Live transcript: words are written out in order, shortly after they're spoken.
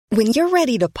When you're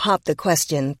ready to pop the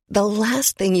question, the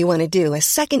last thing you want to do is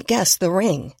second-guess the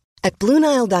ring. At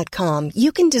BlueNile.com,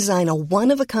 you can design a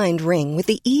one-of-a-kind ring with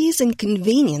the ease and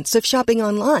convenience of shopping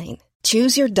online.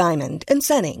 Choose your diamond and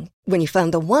setting. When you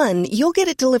find the one, you'll get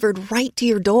it delivered right to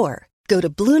your door. Go to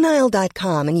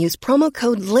BlueNile.com and use promo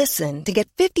code LISTEN to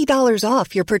get $50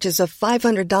 off your purchase of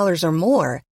 $500 or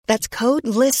more. That's code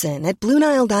LISTEN at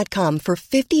BlueNile.com for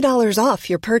 $50 off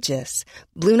your purchase.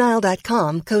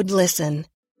 BlueNile.com, code LISTEN.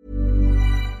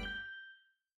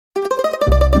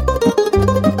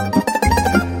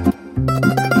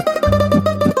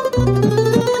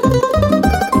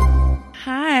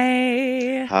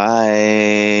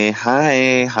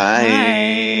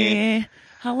 Hi.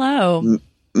 Hello.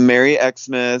 Merry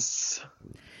Xmas.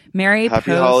 Merry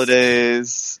Happy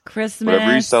holidays. Christmas.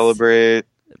 Whatever you celebrate.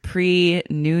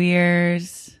 Pre-New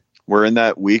Year's. We're in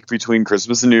that week between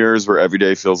Christmas and New Year's where every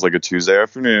day feels like a Tuesday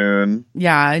afternoon.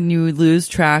 Yeah, and you lose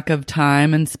track of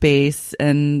time and space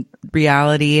and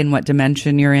reality and what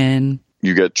dimension you're in.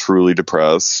 You get truly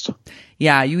depressed.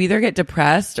 Yeah, you either get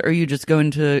depressed or you just go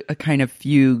into a kind of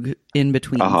fugue in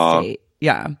between state.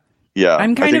 Yeah. Yeah, I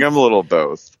think I'm a little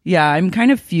both. Yeah, I'm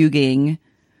kind of fuging.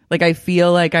 Like, I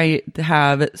feel like I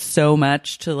have so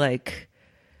much to, like,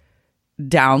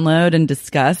 download and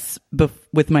discuss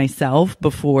with myself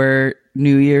before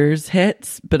New Year's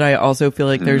hits, but I also feel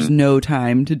like there's no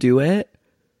time to do it.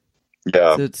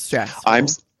 Yeah. So it's stressful.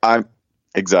 I'm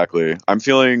exactly. I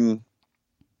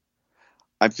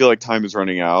feel like time is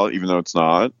running out, even though it's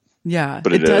not. Yeah,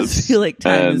 but it does feel like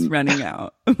time is running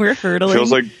out. We're hurtling.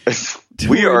 Feels like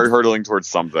we are hurtling towards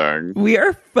something. We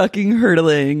are fucking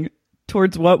hurtling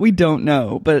towards what we don't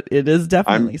know, but it is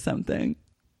definitely something.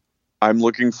 I'm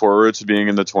looking forward to being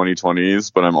in the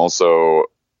 2020s, but I'm also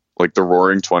like the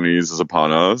roaring 20s is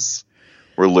upon us.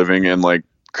 We're living in like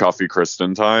Coffee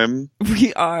Kristen time.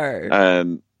 We are.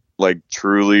 And like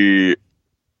truly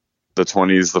the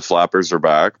 20s, the flappers are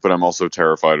back, but I'm also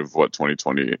terrified of what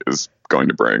 2020 is going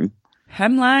to bring.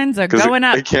 Hemlines are going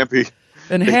up. It can't be.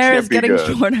 And hair is getting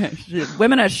shorter.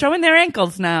 Women are showing their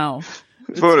ankles now.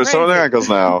 Women are showing their ankles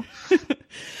now.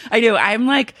 I do. I'm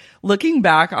like looking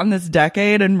back on this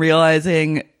decade and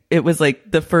realizing it was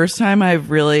like the first time I've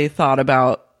really thought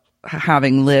about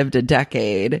having lived a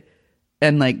decade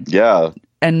and like,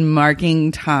 and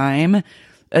marking time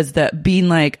as that being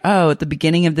like, oh, at the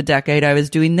beginning of the decade, I was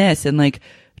doing this. And like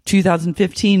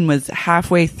 2015 was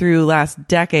halfway through last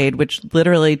decade, which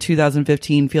literally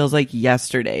 2015 feels like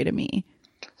yesterday to me.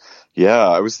 Yeah.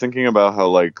 I was thinking about how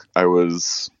like I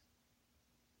was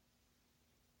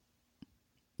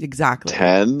exactly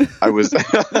 10. I was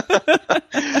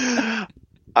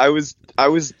I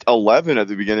was 11 at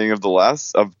the beginning of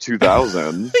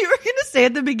 2000. You were going to say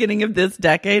at the beginning of this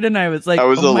decade, and I was like, I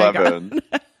was oh 11.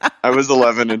 I was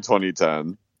 11 in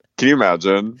 2010. Can you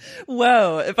imagine?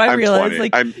 Whoa! If I realized 20.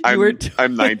 like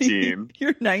I'm 19.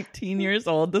 You're 19 years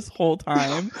old this whole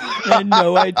time. I had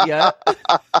no idea.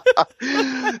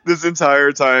 This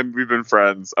entire time we've been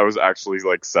friends, I was actually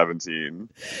like 17.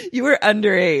 You were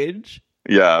underage.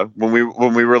 Yeah, when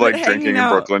we were like drinking in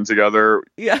Brooklyn together,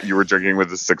 you were drinking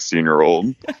with a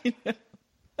 16-year-old.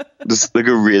 Just like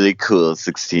a really cool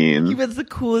 16. He was the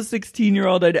coolest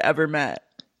 16-year-old I'd ever met.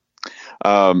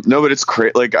 No, but it's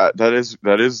crazy. Like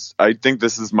that is. I think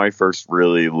this is my first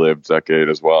really lived decade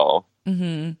as well.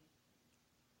 Mm-hmm.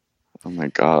 Oh my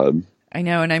god. I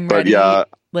know, and I'm ready.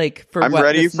 Like for I'm what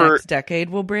ready this for next decade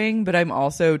will bring, but I'm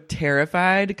also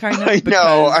terrified. Kind of. I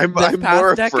know. I'm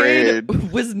more decade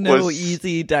afraid. Was no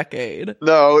easy decade.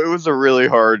 No, it was a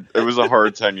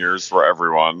hard 10 years for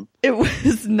everyone. It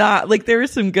was not like there were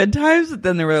some good times, but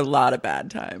then there were a lot of bad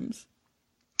times.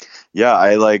 Yeah,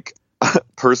 I like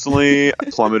personally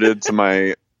plummeted to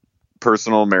my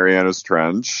personal Marianas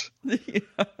Trench. Yeah.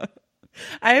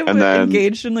 I was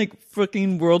engaged in like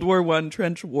fucking World War I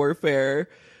trench warfare.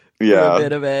 For a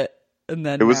bit of it, and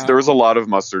then there was a lot of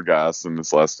mustard gas in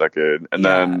this last decade, and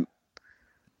then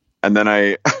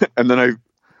I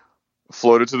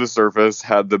floated to the surface,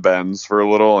 had the bends for a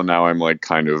little, and now I'm like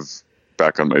kind of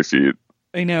back on my feet.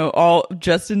 I know, all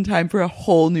just in time for a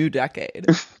whole new decade.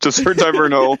 Just in time for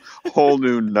a whole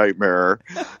new nightmare.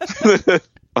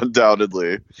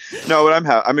 Undoubtedly. No, but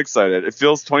I'm excited.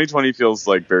 2020 feels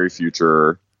like very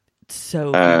future. It's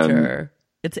so future.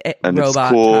 It's robot it's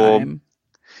cool. time.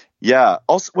 Yeah.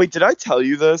 Also, wait, did I tell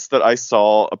you this, that I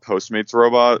saw a Postmates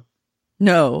robot?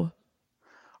 No.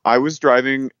 I was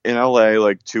driving in LA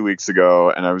like 2 weeks ago,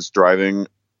 and I was driving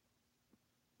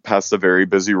past a very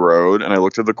busy road, and I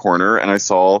looked at the corner and I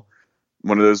saw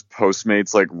one of those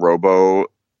Postmates like robo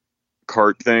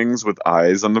cart things with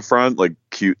eyes on the front, like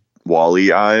cute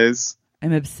Wall-E eyes.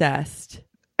 I'm obsessed.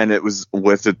 and it was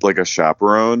with it like a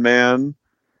chaperone man,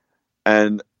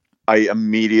 and I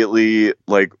immediately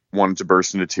like wanted to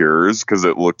burst into tears because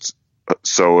it looked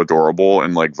so adorable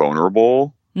and like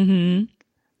vulnerable. Mm-hmm.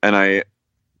 And I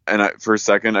for a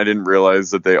second I didn't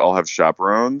realize that they all have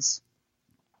chaperones.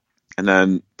 And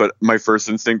then, but my first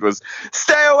instinct was,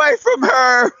 stay away from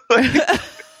her. Like,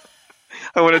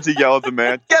 I wanted to yell at the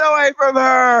man, get away from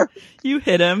her. You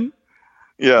hit him.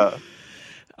 Yeah.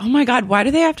 Oh my God. Why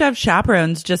do they have to have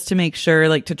chaperones just to make sure,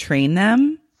 like, to train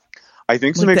them? I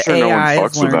think to Like make sure no one AI is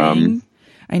fucks with learning? them.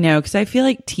 I know, because I feel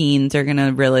like teens are going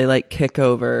to really, like, kick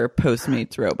over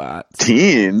Postmates robots.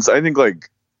 Teens? I think like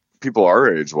people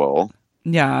our age will.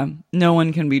 Yeah. No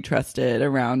one can be trusted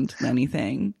around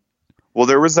anything. Well,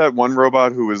 there was that one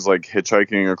robot who was like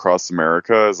hitchhiking across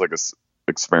America as like a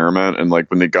experiment, and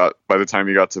like when by the time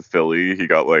he got to Philly, he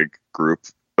got like group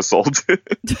assaulted,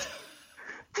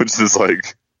 which is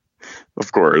like, of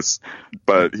course,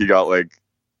 but he got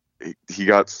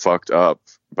fucked up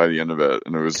by the end of it,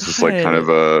 and it was just like kind of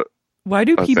a. Why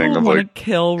do people thing of, want to like,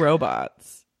 kill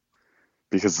robots?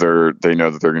 Because they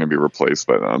know that they're going to be replaced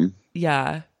by them.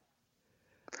 Yeah.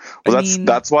 Well,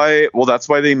 that's why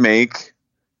they make.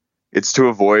 It's to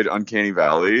avoid Uncanny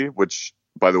Valley, which,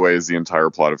 by the way, is the entire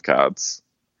plot of Cats.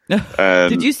 And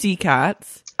Did you see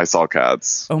Cats? I saw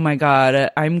Cats. Oh my God.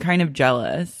 I'm kind of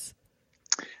jealous.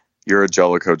 You're a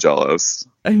Jellico jealous.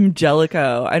 I'm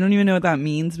Jellico. I don't even know what that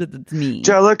means, but it's me.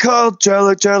 Jellico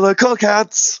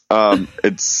cats.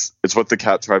 It's what the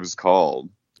cat tribe is called.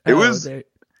 It was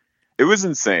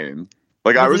insane.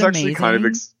 Like, I was actually kind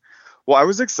of I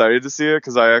was excited to see it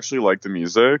because I actually like the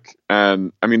music,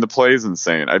 and I mean the play is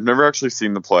insane. I've never actually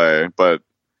seen the play, but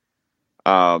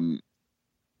the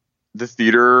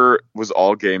theater was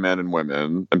all gay men and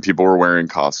women, and people were wearing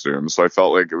costumes, so I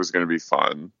felt like it was going to be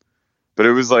fun. But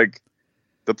it was like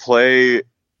the play,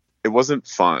 it wasn't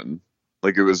fun.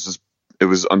 Like, it was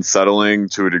unsettling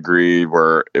to a degree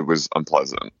where it was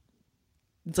unpleasant.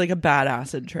 It's like a bad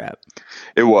acid trip.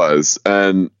 It was,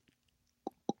 and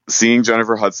seeing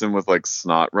Jennifer Hudson with like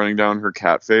snot running down her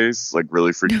cat face like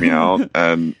really freaked me out,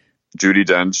 and Judi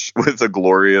Dench with a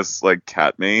glorious like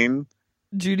cat mane.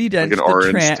 Judi Dench, like an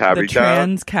orange tabby the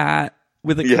trans cat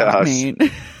with a cat mane.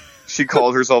 She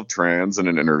called herself trans in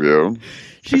an interview.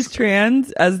 She's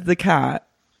trans as the cat,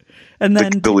 and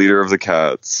then the leader of the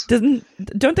cats. Don't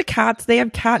the cats? They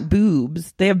have cat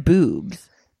boobs. They have boobs.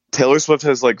 Taylor Swift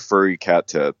has like furry cat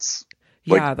tits.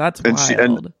 Yeah, like, that's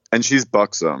and wild. And she's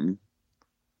buxom.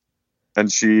 And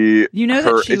she,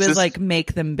 that she was just, like,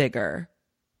 make them bigger.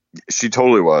 She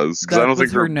totally was, because I don't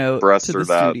think her note breasts to are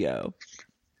the that studio.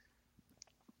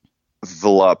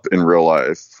 Voluptuous in real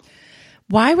life.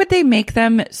 Why would they make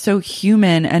them so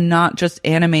human and not just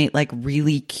animate like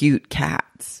really cute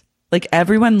cats? Like,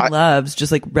 everyone loves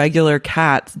just like regular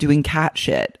cats doing cat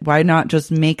shit. Why not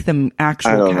just make them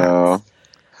actual cats?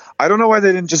 I don't know why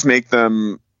they didn't just make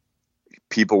them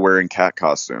people wearing cat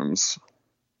costumes.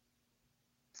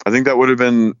 I think that would have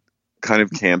been kind of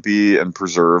campy and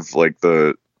preserve like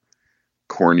the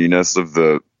corniness of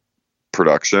the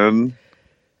production.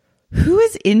 Who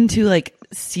is into like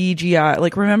CGI?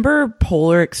 Like, remember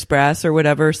Polar Express or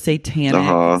whatever satanic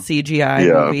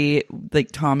CGI movie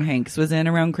like Tom Hanks was in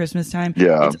around Christmas time?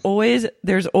 Yeah.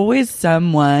 There's always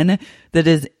someone that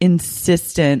is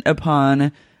insistent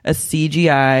upon a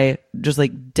CGI just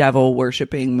like devil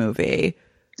worshipping movie.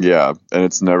 Yeah, and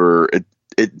it's never it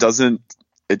doesn't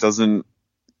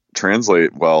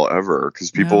translate well ever,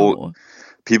 because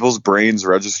people's brains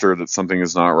register that something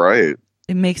is not right.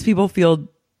 It makes people feel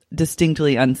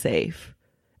distinctly unsafe.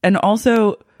 And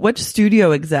also, which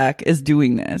studio exec is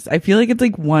doing this? I feel like it's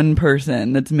like one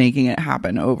person that's making it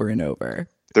happen over and over.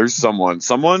 There's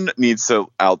someone needs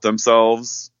to out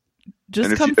themselves.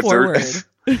 Just come forward.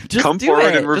 Just come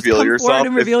forward and reveal yourself. Forward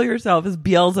and reveal yourself as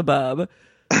Beelzebub.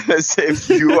 If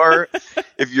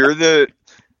you're the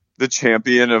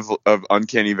champion of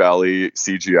Uncanny Valley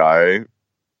CGI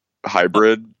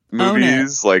hybrid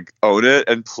movies, like, own it,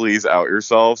 and please out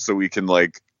yourself so we can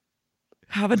like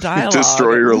have a dialogue.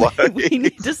 Destroy your life. We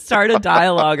need to start a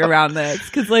dialogue around this,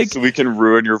 because like, so we can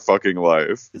ruin your fucking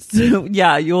life. So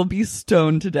yeah, you'll be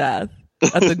stoned to death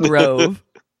at the Grove.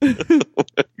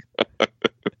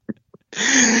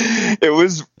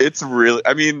 It's really,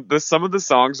 I mean, some of the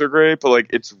songs are great, but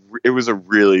like it was a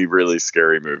really, really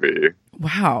scary movie.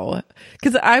 Wow.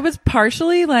 Because I was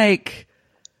partially like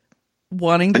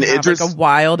wanting to have like a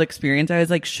wild experience. I was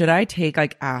like, should I take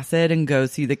like acid and go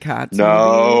see the Cats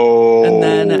movie? And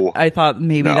then I thought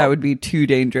maybe that would be too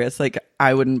dangerous. Like,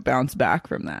 I wouldn't bounce back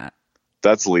from that.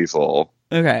 That's lethal.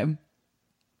 Okay.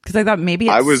 Because I thought maybe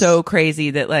it's so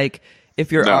crazy that like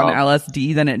if you're No. on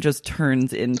LSD, then it just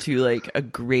turns into like a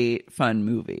great fun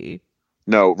movie.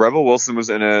 No, Rebel Wilson was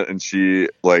in it, and she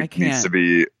like needs to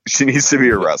be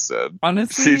arrested.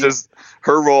 Honestly,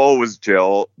 her role was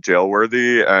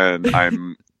jailworthy,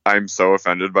 and I'm so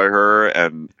offended by her.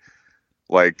 And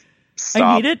like, stop!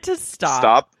 I need it to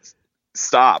stop.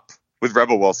 Stop with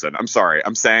Rebel Wilson. I'm sorry,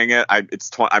 I'm saying it.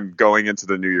 I'm going into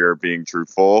the new year being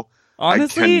truthful.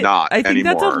 Honestly, I think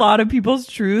anymore. that's a lot of people's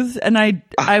truths, and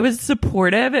I was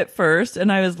supportive at first,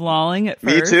 and I was lolling at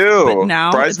first. Me too. But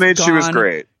now Bridesmaids, she was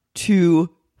great. Too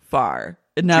far.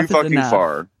 Enough too is fucking enough.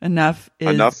 far. Enough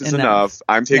is enough.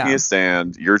 I'm taking a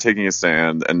stand. You're taking a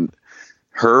stand, and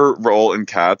her role in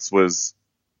Cats was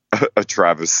a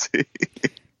travesty.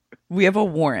 We have a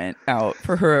warrant out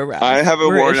for her arrest. I have a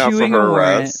warrant out for her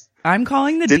arrest. I'm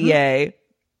calling the DA.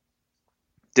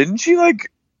 Didn't she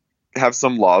like have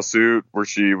some lawsuit where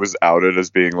she was outed as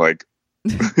being like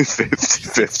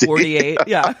 50? 48?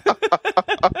 Yeah.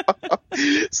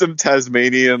 Some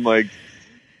Tasmanian like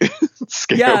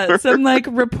scaler. Yeah, some like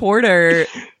reporter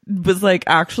was like,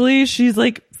 actually she's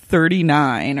like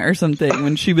 39 or something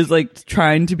when she was like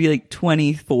trying to be like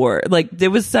 24. Like there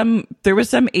was some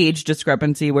age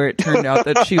discrepancy where it turned out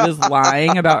that she was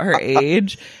lying about her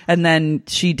age, and then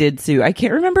she did sue. I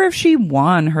can't remember if she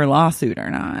won her lawsuit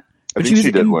or not, but she was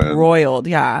embroiled.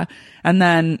 Yeah. And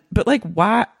then, but like,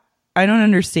 why? I don't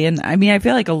understand that. I mean, I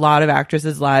feel like a lot of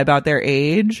actresses lie about their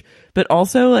age, but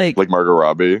also like Margot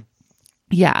Robbie.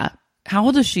 Yeah. How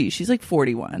old is she? She's like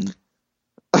 41.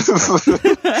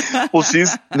 Well,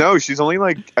 she's only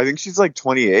like, I think she's like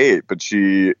 28, but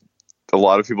a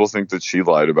lot of people think that she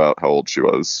lied about how old she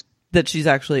was. That she's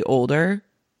actually older?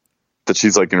 That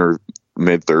she's like in her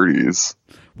mid 30s.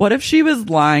 What if she was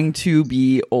lying to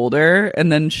be older and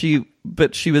then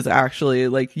but she was actually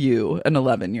like you, an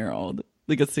 11-year-old,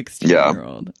 like a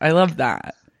 16-year-old? I love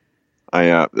that.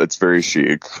 That's very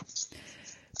chic.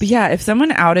 But yeah, if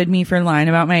someone outed me for lying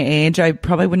about my age, I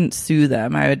probably wouldn't sue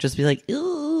them. I would just be like,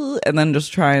 ew, and then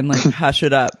just try and like hush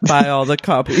it up, buy all the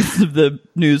copies of the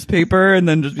newspaper, and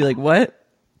then just be like, what?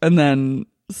 And then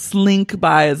slink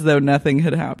by as though nothing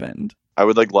had happened. I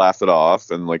would like laugh it off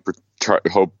and like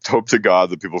hope to God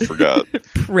that people forget.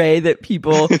 Pray that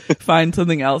people find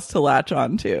something else to latch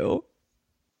onto.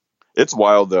 It's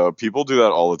wild though. People do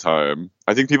that all the time.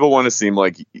 I think people want to seem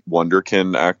like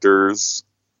wonderkin actors.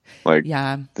 Like,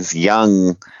 yeah, this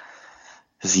young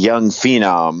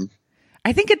phenom.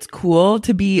 I think it's cool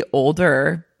to be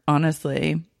older,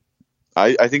 honestly.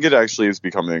 I think it actually is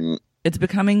becoming... It's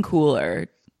becoming cooler.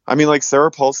 I mean, like, Sarah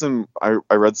Paulson, I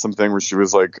read something where she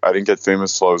was like, I didn't get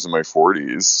famous till I was in my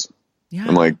 40s. Yeah.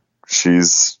 And, like,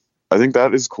 I think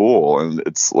that is cool. And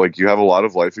it's, like, you have a lot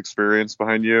of life experience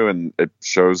behind you, and it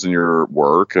shows in your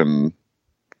work, and...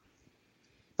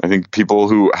 I think people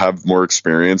who have more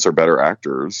experience are better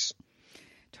actors.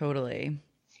 Totally.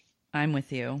 I'm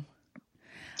with you.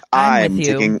 I'm with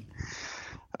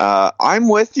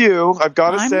you. I've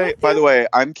got to say, by the way,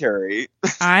 I'm Carrie.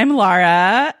 I'm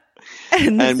Laura.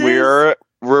 And we're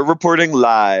reporting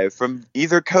live from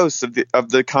either coast of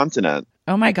the continent.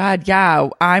 Oh my God. Yeah.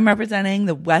 I'm representing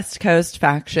the West Coast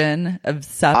faction of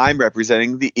SUP. I'm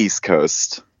representing the East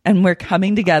Coast. And we're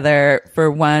coming together for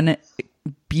one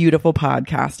beautiful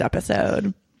podcast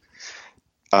episode.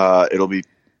 It'll be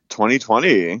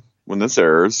 2020 when this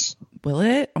airs. Will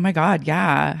it? Oh my God,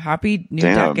 yeah. Happy new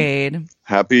decade.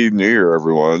 Happy New Year,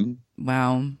 everyone.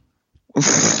 Wow.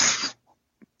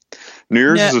 New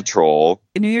Year's is a troll.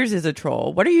 New Year's is a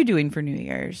troll. What are you doing for New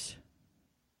Year's?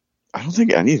 I don't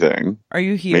think anything. Are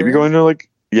you here? Maybe going to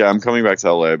yeah, I'm coming back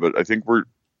to LA, but I think we're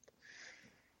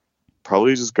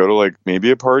probably just go to like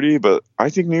maybe a party, but I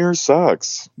think New Year's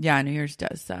sucks. Yeah, New Year's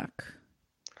does suck.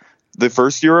 The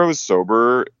first year I was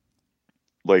sober,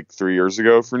 like 3 years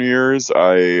ago for New Year's,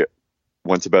 I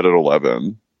went to bed at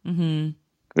 11. Mm-hmm.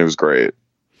 It was great.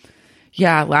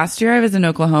 Yeah, last year I was in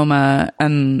Oklahoma,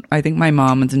 and I think my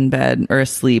mom was in bed or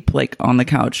asleep, like on the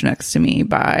couch next to me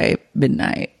by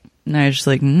midnight. And I was just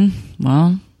like,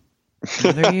 well,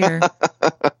 another year.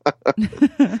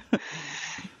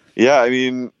 Yeah, I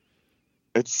mean,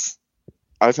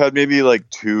 I've had maybe like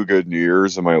 2 good New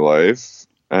Years in my life,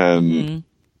 and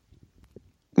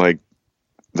like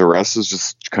the rest is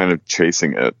just kind of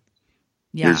chasing it.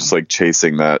 Yeah. You're just like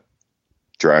chasing that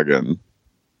dragon.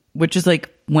 Which is like,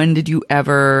 when did you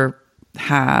ever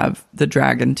have the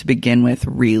dragon to begin with,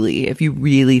 really? If you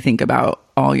really think about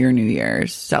all your New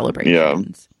Year's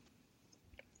celebrations. Yeah.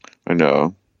 I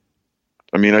know.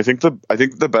 I mean, I think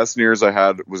the best New Year's I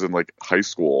had was in like high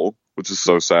school, which is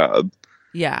so sad.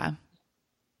 Yeah.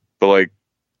 But like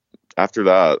after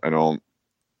that, I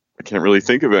can't really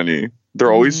think of any.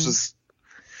 They're always just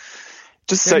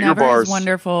Just They're set your never bars. as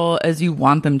wonderful as you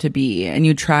want them to be, and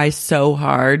you try so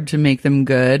hard to make them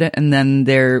good, and then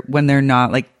when they're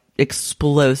not like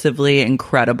explosively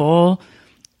incredible,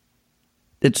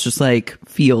 it's just like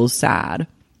feels sad.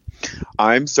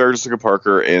 I'm Sarah Jessica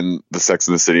Parker in the Sex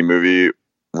and the City movie,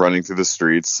 running through the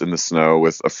streets in the snow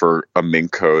with a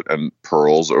mink coat and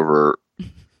pearls over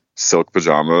silk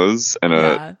pajamas and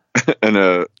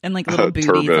and like little booties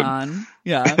turban. on,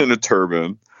 yeah, and a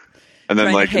turban. And then,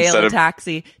 trying like, to hail instead a of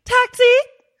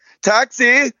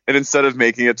taxi, and instead of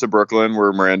making it to Brooklyn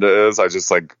where Miranda is, I just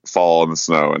like fall in the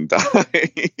snow and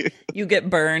die. you get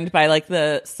burned by like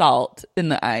the salt in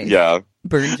the ice. Yeah.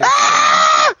 Burns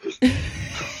your skin.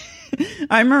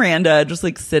 I'm Miranda, just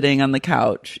like sitting on the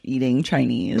couch eating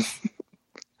Chinese.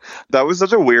 That was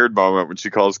such a weird moment when she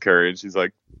calls Carrie and she's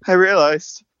like, I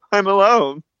realized I'm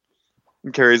alone.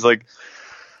 And Carrie's like,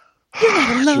 You're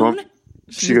not alone.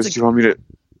 She goes, do you want me to?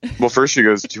 Well, first she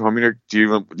goes, do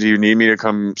you need me to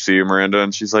come see you, Miranda?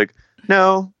 And she's like,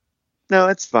 no,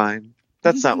 it's fine.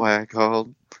 That's not why I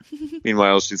called.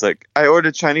 Meanwhile, she's like, I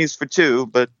ordered Chinese for 2,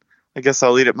 but I guess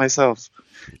I'll eat it myself.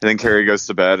 And then Carrie goes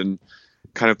to bed and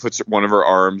kind of puts one of her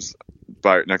arms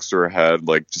next to her head,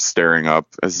 like just staring up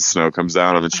as the snow comes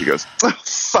down. And then she goes, oh,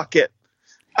 fuck it.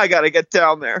 I got to get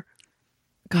down there.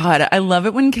 God, I love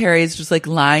it when Carrie's just like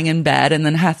lying in bed and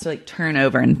then has to like turn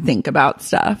over and think about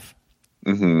stuff.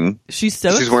 Mm-hmm. She's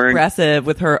expressive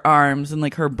with her arms and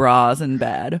like her bras in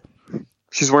bed.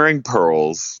 She's wearing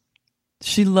pearls.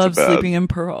 She loves sleeping in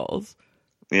pearls.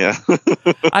 Yeah.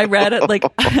 I read it like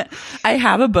I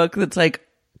have a book that's like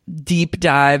deep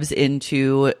dives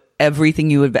into everything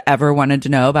you would ever wanted to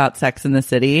know about Sex and the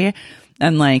City,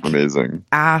 and like amazing.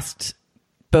 Asked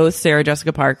both Sarah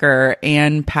Jessica Parker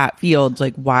and Pat Fields,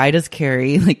 like, why does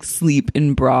Carrie like sleep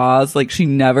in bras? Like, she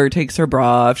never takes her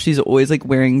bra off. She's always like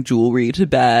wearing jewelry to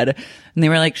bed. And they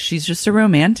were like, she's just a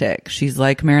romantic. She's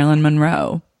like Marilyn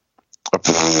Monroe.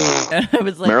 I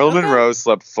was like, Marilyn Monroe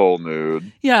slept full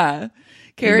nude. Yeah.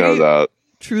 Carrie you know that.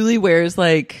 Truly wears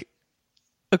like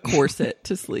a corset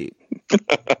to sleep.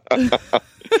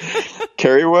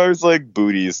 Carrie wears like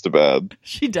booties to bed.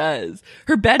 She does.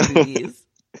 Her bed booties.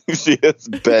 She has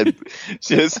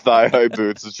thigh-high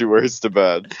boots that she wears to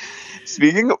bed.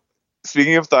 Speaking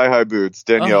of thigh-high boots,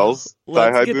 Danielle's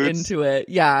thigh-high boots. Let's get into it.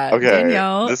 Yeah. Okay.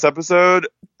 Danielle. This episode,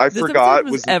 this episode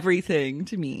was everything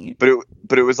to me.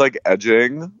 But it was like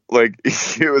edging. Like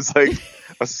it was like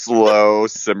a slow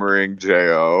simmering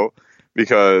JO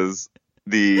because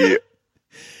the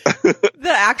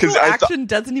actual action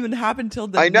doesn't even happen till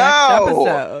the next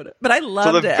episode. But I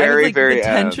loved it. Very, the very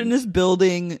tension end. is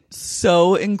building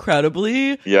so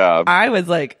incredibly. Yeah. I was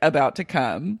like about to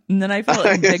come. And then I felt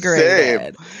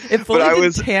invigorated. It fully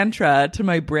did tantra to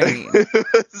my brain.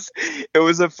 It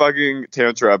was a fucking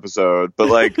tantra episode. But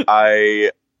like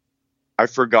I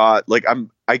forgot, like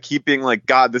I keep being like,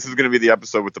 God, this is gonna be the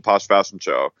episode with the Posh Fashion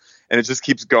Show. And it just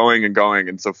keeps going and going.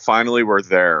 And so finally we're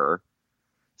there.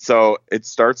 So it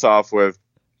starts off with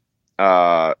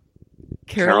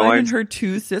Caroline and her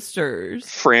 2 sisters,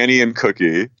 Franny and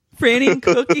Cookie. And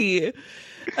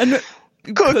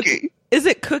Cookie. Is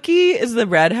it Cookie? Is the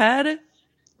redhead?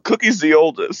 Cookie's the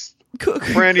oldest.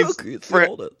 Franny's the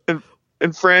oldest. And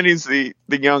Franny's the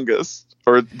youngest,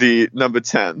 or the number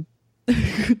 10.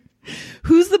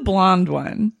 Who's the blonde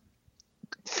one?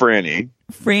 Franny.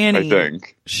 I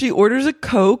think. She orders a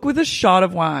Coke with a shot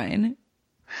of wine.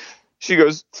 She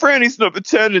goes, Franny's number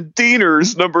 10 and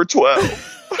Diener's number 12.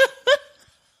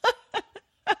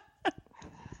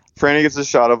 Franny gets a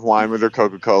shot of wine with her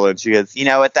Coca-Cola and she goes, you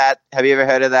know what have you ever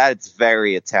heard of that? It's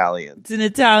very Italian. It's an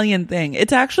Italian thing.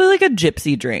 It's actually like a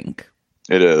gypsy drink.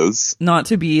 It is. Not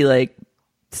to be like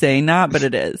saying that, but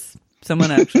it is. Someone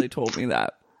actually told me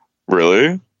that.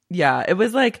 Really? Yeah. It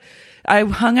was like, I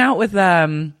hung out with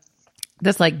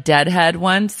this like deadhead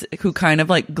once who kind of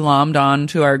like glommed on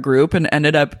to our group and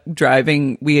ended up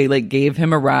driving. We like gave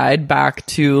him a ride back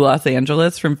to Los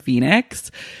Angeles from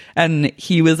Phoenix, and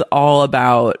he was all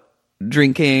about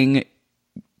drinking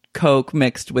Coke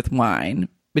mixed with wine,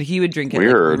 but he would drink it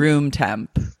like room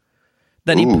temp.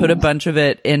 Then he put a bunch of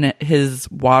it in his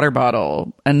water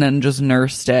bottle and then just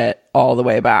nursed it all the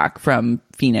way back from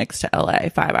Phoenix to LA,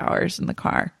 5 hours in the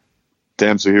car.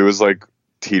 Damn. So he was like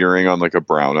teetering on like a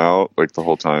brownout like the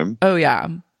whole time. Oh yeah,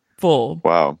 full.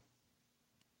 Wow,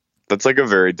 that's like a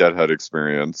very deadhead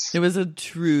experience. It was a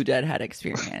true deadhead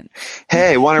experience.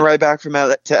 Hey, want to ride back from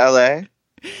to LA?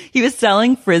 He was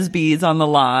selling frisbees on the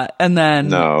lot, and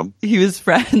then he was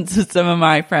friends with some of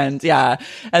my friends. Yeah,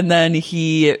 and then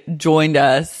he joined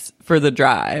us for the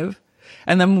drive,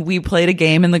 and then we played a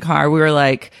game in the car. We were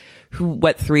like,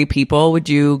 what 3 people would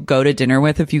you go to dinner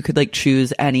with if you could like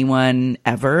choose anyone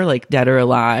ever, like dead or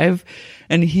alive?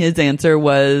 And his answer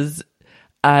was,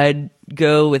 I'd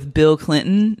go with Bill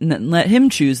Clinton and then let him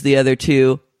choose the other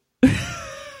 2.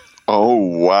 Oh,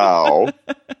 wow.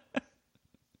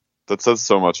 That says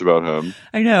so much about him.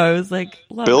 I know. I was like,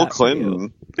 love Bill that for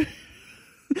you. Clinton.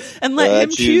 And let him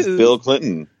choose. Bill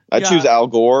Clinton. I choose Al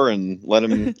Gore and let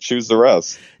him choose the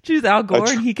rest. Choose Al Gore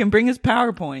and he can bring his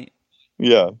PowerPoint.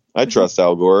 Yeah, I trust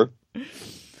Al Gore.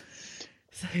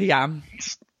 So, yeah.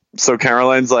 So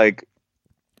Caroline's like,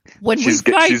 when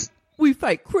we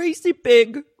fight crazy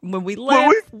big. When we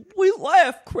laugh, we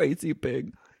laugh crazy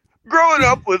big. growing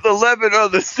up with 11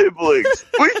 other siblings,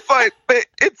 we fight big.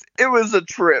 It was a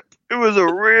trip. It was a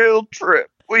real trip.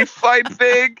 We fight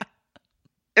big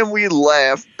and we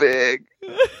laugh big.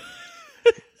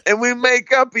 And we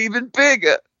make up even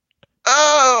bigger.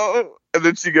 Oh! And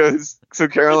then she goes, so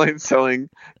Caroline's telling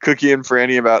Cookie and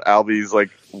Franny about Albie's, like,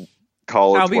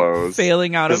 college woes.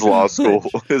 Failing out his of law school.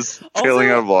 Failing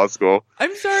out of law school.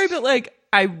 I'm sorry, but, like,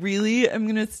 I really am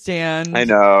going to stand. I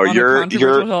know.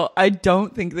 You're I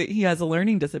don't think that he has a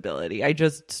learning disability. I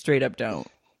just straight up don't.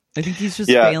 I think he's just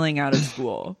failing out of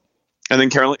school. And then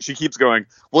Caroline, she keeps going,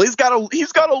 well, he's got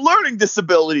a learning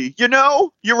disability, you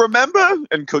know? You remember?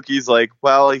 And Cookie's like,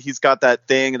 well, he's got that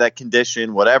thing, that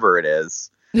condition, whatever it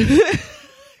is.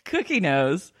 Cookie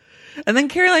knows. And then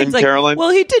Caroline's like, well,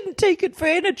 he didn't take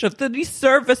advantage of these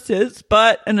services,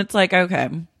 but... And it's like, okay,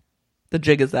 the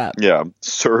jig is up. Yeah,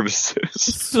 services.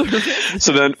 So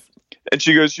then, and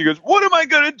she goes, what am I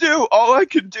going to do? All I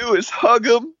can do is hug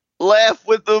him, laugh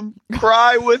with him,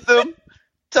 cry with him.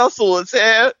 Tussle his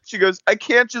hair. She goes, I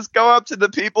can't just go up to the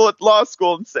people at law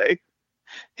school and say,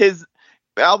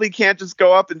 Albie can't just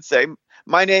go up and say,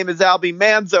 my name is Albie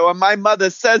Manzo and my mother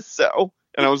says so.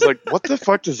 And I was like, what the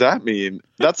fuck does that mean?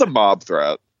 That's a mob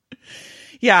threat.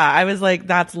 Yeah, I was like,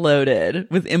 that's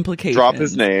loaded with implications. Drop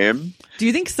his name. Do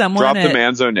you think someone drop the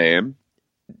Manzo name?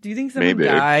 Do you think someone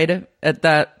died at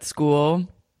that school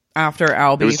after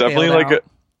Albie? It was definitely failed like out?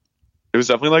 It was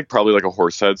definitely like probably like a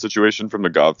Horsehead situation from The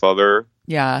Godfather.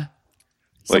 Yeah.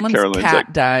 Like Someone's Caroline's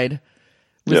cat died.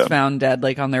 Was found dead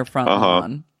like on their front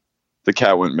lawn. The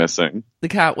cat went missing.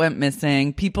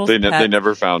 People's they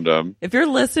never found him. If you're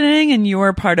listening and you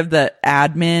were part of the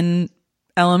admin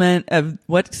element of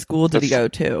what school did he go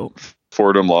to?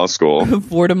 Fordham Law School.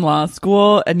 Fordham Law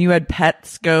School, and you had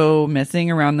pets go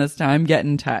missing around this time, get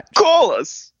in touch. Call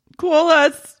us.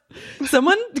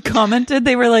 Someone commented,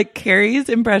 they were like, Carrie's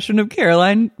impression of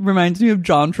Caroline reminds me of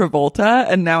John Travolta,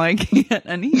 and now I can't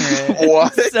unhear it.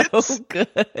 What? It's so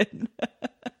good.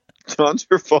 John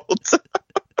Travolta?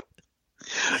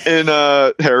 In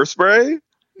Hairspray?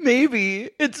 Maybe.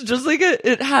 It's just like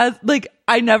it has, like,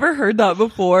 I never heard that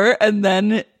before, and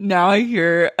then now I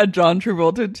hear a John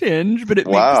Travolta tinge, but it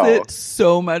makes it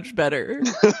so much better.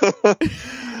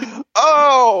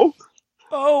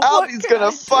 Albie's gonna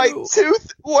fight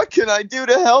tooth. What can I do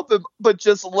to help him? But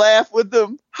just laugh with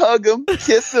him, hug him,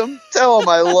 kiss him, tell him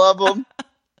I love him.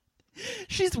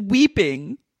 She's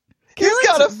weeping. He's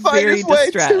gotta fight his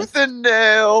way tooth and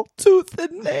nail.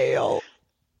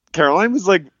 Caroline was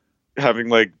like having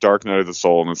like Dark Night of the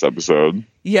Soul in this episode.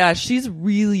 Yeah, she's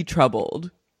really troubled.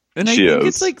 And I think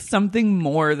it's like something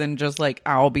more than just like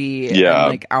Albie and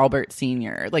like Albert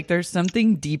Sr. Like there's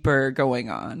something deeper going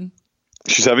on.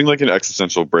 She's having like an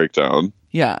existential breakdown.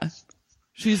 Yeah.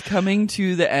 She's coming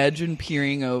to the edge and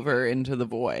peering over into the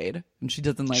void. And she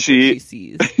doesn't like what she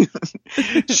sees.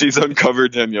 She's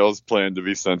uncovered Danielle's plan to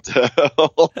be sent to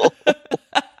hell.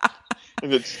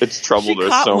 And it's troubled her so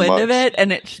much. She caught wind of it,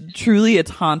 and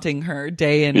it's haunting her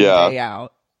day in and day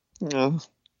out. Yeah.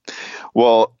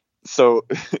 Well, so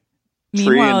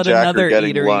Tree and Jack are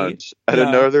getting lunch at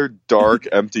another dark,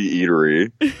 empty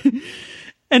eatery.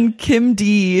 And Kim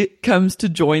D comes to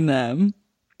join them.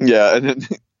 Yeah, and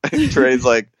then Trey's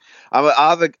like,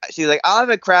 she's like, I'll have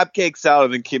a crab cake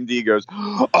salad. And Kim D goes,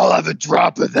 I'll have a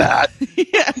drop of that.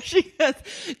 Yeah, she goes,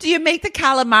 do you make the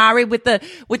calamari with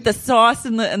the sauce?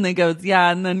 And they goes, yeah.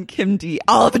 And then Kim D,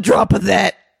 I'll have a drop of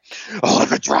that. I'll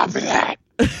have a drop of that.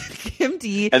 Kim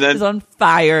D is on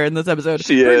fire in this episode.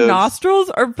 Her nostrils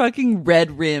are fucking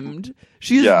red rimmed.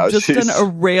 She's done a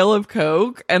rail of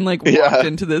coke and like walked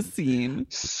into this scene.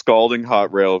 Scalding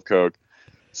hot rail of coke.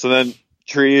 So then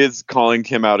Tree is calling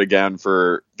Kim out again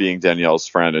for being Danielle's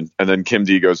friend. And then Kim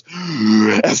D goes,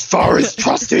 as far as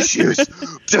trust issues,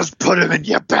 just put him in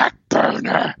your back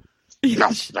burner. She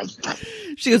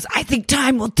goes, I think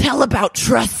time will tell about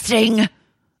trusting.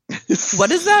 What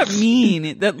does that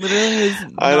mean? That literally is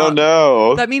I don't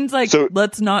know. That means like,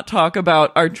 let's not talk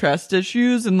about our trust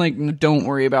issues and like, don't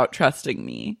worry about trusting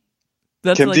me.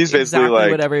 That's Kim like D's basically exactly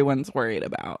like, what everyone's worried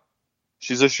about.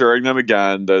 she's assuring them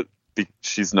again that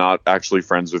she's not actually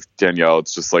friends with Danielle.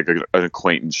 It's just like an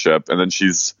acquaintanceship. And then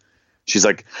she's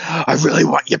like, I really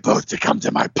want you both to come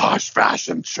to my posh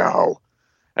fashion show.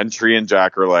 And Tree and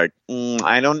Jack are like,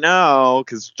 I don't know.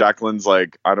 Because Jacqueline's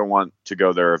like, I don't want to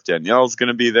go there if Danielle's going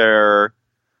to be there.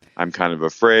 I'm kind of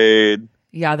afraid.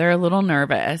 Yeah, they're a little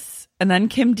nervous. And then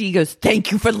Kim D goes,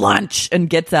 thank you for lunch, and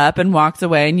gets up and walks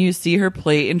away. And you see her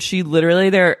plate, and she literally,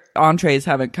 their entrees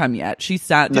haven't come yet. She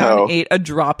sat down, ate a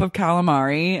drop of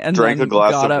calamari, and drank then a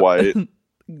glass of white.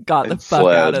 Got the fuck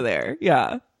out of there.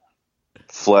 Yeah.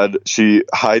 Fled. She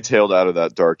hightailed out of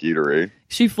that dark eatery.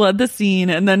 She fled the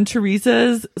scene, and then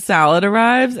Teresa's salad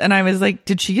arrives, and I was like,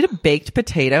 did she get a baked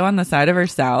potato on the side of her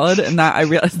salad? And that I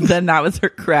realized then that was her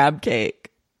crab cake.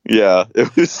 Yeah,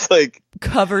 it was like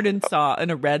covered in in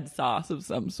a red sauce of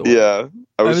some sort. Yeah,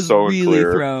 I was so really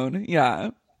unclear. thrown.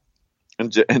 Yeah.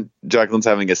 And Jacqueline's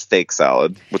having a steak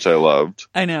salad, which I loved.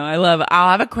 I know. I'll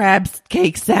have a crab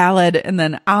cake salad, and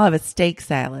then I'll have a steak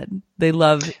salad. They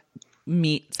love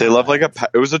meat. They love like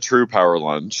it was a true power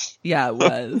lunch. Yeah, it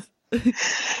was.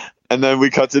 And then we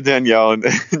cut to Danielle, and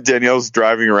Danielle's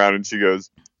driving around, and she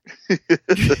goes,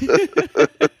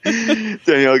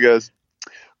 Danielle goes,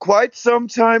 quite some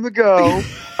time ago,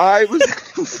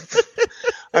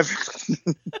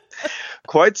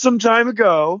 quite some time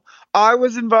ago, I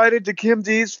was invited to Kim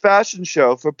D's fashion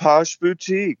show for Posh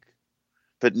Boutique.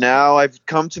 But now I've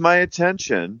come to my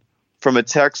attention from a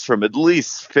text from at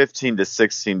least 15 to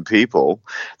 16 people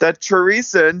that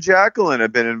Teresa and Jacqueline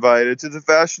have been invited to the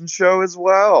fashion show as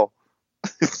well.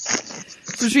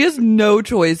 So she has no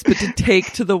choice but to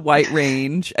take to the White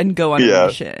Range and go on a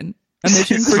mission. A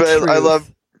mission for truth.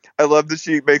 I love that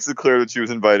she makes it clear that she was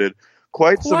invited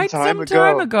quite some time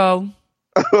ago.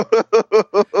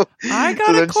 I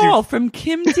got a call from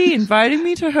Kim D inviting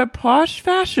me to her posh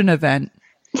fashion event.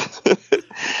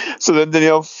 So then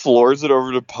Danielle floors it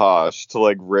over to Posh to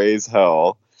like raise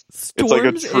hell.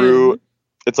 Storms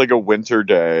it's like a winter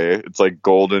day. It's like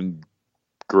golden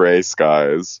gray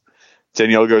skies.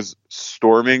 Danielle goes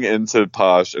storming into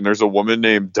Posh, and there's a woman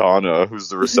named Donna who's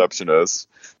the receptionist.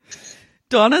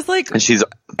 Donna's like, and she's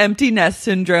empty nest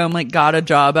syndrome, like got a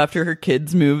job after her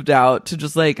kids moved out to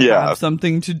just like have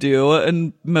something to do.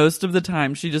 And most of the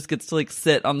time she just gets to like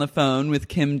sit on the phone with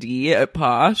Kim D at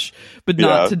Posh, but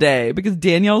not today because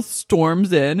Danielle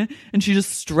storms in and she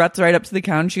just struts right up to the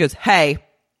counter and she goes, hey.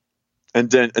 And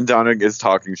Donna is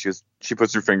talking. She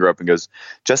puts her finger up and goes,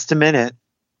 just a minute.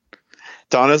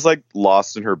 Donna's like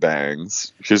lost in her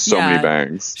bangs. She has so many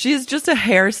bangs. She has just a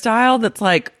hairstyle that's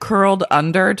like curled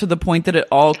under to the point that it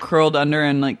all curled under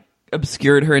and like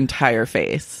obscured her entire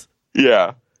face.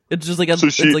 Yeah. It's just like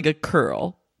it's like a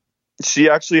curl. She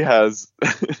actually has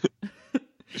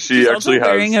She's also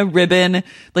wearing a ribbon,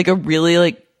 like a really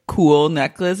like cool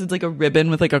necklace. It's like a ribbon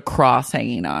with like a cross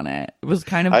hanging on it. It was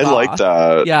kind of I like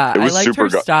that. Yeah, it was I liked super her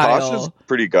style. Posh is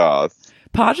pretty goth.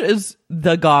 Posh is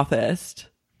the gothist.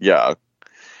 Yeah.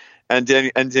 And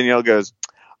Danielle goes,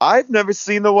 I've never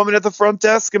seen the woman at the front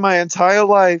desk in my entire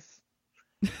life.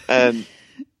 And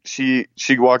she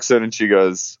walks in and she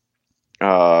goes,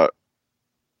 hey.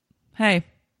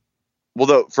 Well,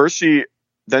 though, first she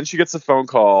gets a phone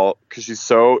call because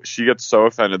she gets so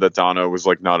offended that Donna was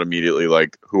like not immediately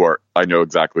like, I know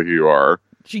exactly who you are.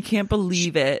 She can't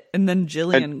believe it. And then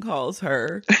Jillian calls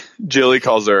her. Jilly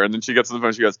calls her, and then she gets on the phone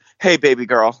and she goes, hey, baby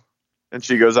girl. And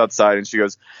she goes outside and she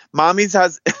goes, Mommy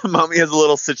has a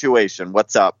little situation.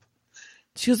 What's up?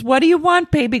 She goes, what do you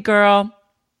want, baby girl?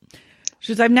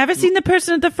 She goes, I've never seen the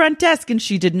person at the front desk, and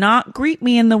she did not greet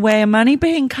me in the way a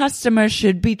money-paying customer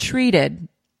should be treated.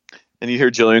 And you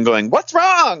hear Jillian going, what's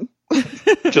wrong?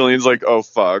 Jillian's like, oh,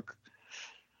 fuck.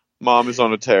 Mom is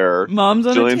on a tear. Mom's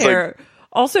on a tear. Like,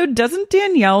 also, doesn't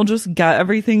Danielle just get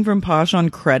everything from Posh on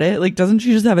credit? Like, doesn't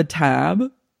she just have a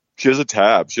tab? She has a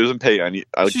tab. She doesn't pay any.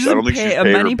 I don't think she's paid her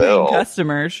bill. A money-paying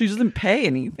customer. She doesn't pay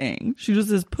anything. She just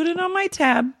says, put it on my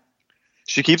tab.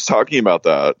 She keeps talking about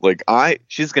that. Like,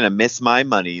 she's going to miss my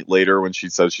money later when she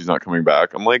says she's not coming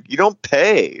back. I'm like, you don't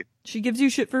pay. She gives you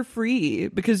shit for free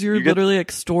because you're literally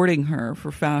extorting her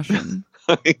for fashion.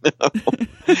 I know.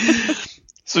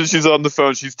 So she's on the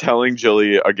phone. She's telling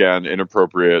Jilly, again,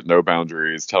 inappropriate, no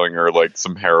boundaries, telling her like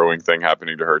some harrowing thing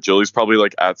happening to her. Jilly's probably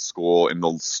like at school in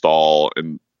the stall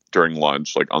and during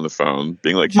lunch, like on the phone,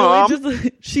 being like, Mom.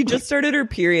 She just started her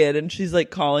period and she's like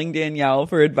calling Danielle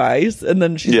for advice. And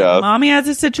then she's like, Mommy has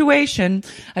a situation.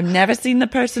 I've never seen the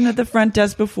person at the front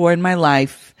desk before in my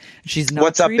life. She's not.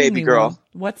 What's up, baby girl? Well.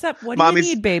 What's up? What do you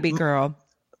need, baby girl?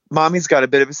 Mommy's got a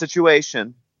bit of a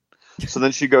situation. So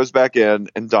then she goes back in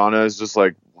and Donna is just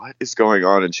like, what is going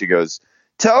on? And she goes,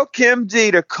 tell Kim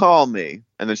D to call me.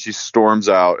 And then she storms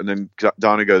out. And then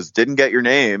Donna goes, didn't get your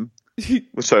name,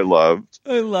 which I loved.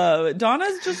 I love it.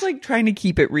 Donna's just like trying to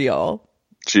keep it real.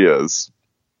 She is.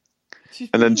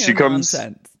 And then she comes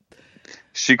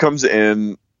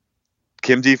in.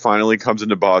 Kim D finally comes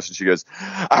into Bosch and she goes,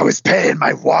 I was paying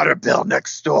my water bill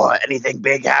next door. Anything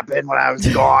big happened when I was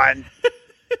gone?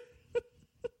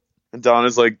 And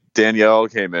Donna's like, Danielle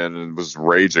came in and was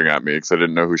raging at me because I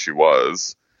didn't know who she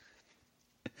was.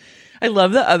 I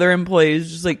love the other employees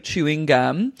just like chewing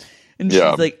gum. And she's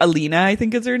like, Alina, I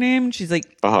think is her name. She's like,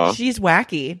 she's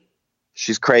wacky.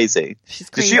 She's crazy.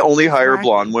 She's crazy. Did she only hire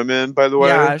blonde women, by the way?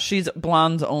 Yeah, she's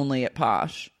blondes only at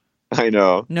Posh. I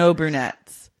know. No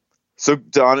brunettes. So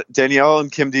Danielle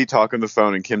and Kim D talk on the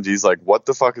phone, and Kim D's like, what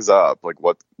the fuck is up? Like,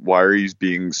 why are you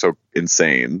being so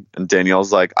insane? And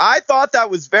Danielle's like, I thought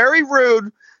that was very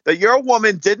rude that your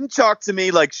woman didn't talk to me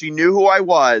like she knew who I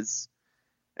was.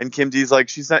 And Kim D's like,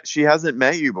 she hasn't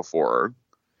met you before.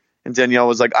 And Danielle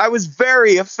was like, I was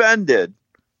very offended.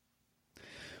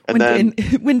 And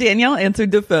when Danielle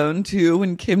answered the phone too,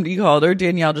 when Kim D called her,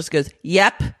 Danielle just goes,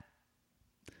 yep.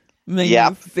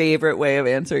 My favorite way of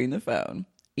answering the phone.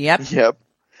 Yep.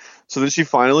 So then she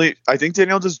finally, I think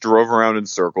Danielle just drove around in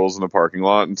circles in the parking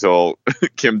lot until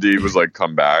Kim D was like,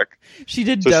 come back. She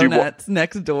did donuts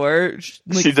next door,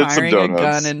 like she did firing some donuts. A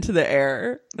gun into the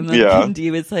air. And then Kim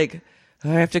D was like, I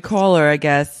have to call her, I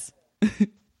guess.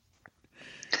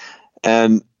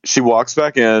 And she walks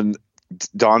back in.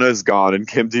 Donna is gone, and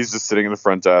Kim D's just sitting in the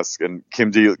front desk. And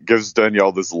Kim D gives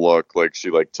Danielle this look, like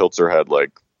she like tilts her head,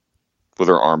 like with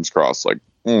her arms crossed, like,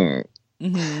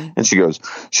 Mm-hmm. And she goes,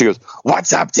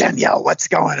 what's up, Danielle? What's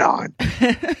going on?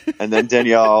 And then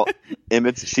Danielle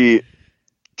she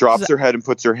drops her head and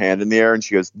puts her hand in the air, and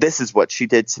she goes, this is what she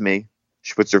did to me.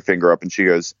 She puts her finger up and she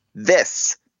goes,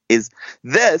 this is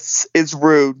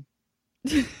rude.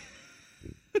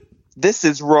 This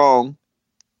is wrong.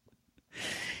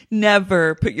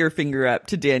 Never put your finger up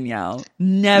to Danielle.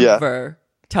 Never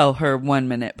tell her 1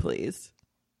 minute, please.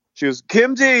 She goes,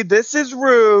 Kim D, this is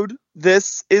rude.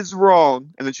 This is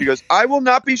wrong. And then she goes, I will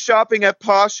not be shopping at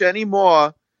Posh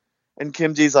anymore. And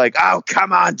Kim D's like, oh,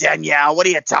 come on, Danielle. What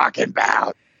are you talking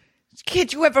about?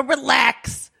 Can't you ever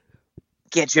relax?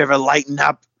 Can't you ever lighten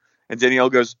up? And Danielle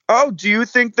goes, oh, do you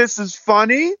think this is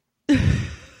funny?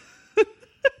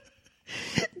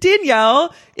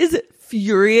 Danielle is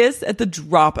furious at the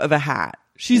drop of a hat.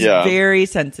 She's very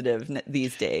sensitive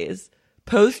these days.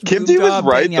 Kim D was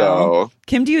right, Danielle, though.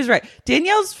 Kim D was right.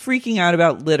 Danielle's freaking out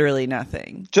about literally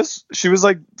nothing. She was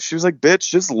like, bitch,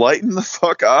 just lighten the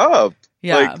fuck up.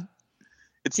 Yeah. Like,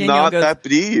 it's Danielle not that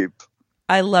deep.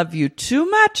 I love you too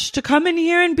much to come in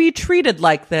here and be treated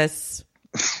like this.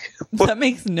 That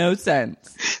makes no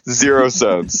sense. 0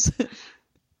 sense.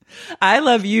 I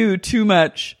love you too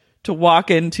much to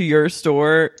walk into your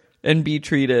store and be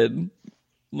treated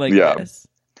like this.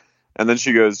 And then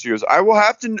she goes, I will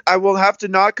have to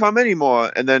not come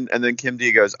anymore. And then Kim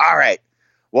D goes, all right,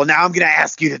 well, now I'm going to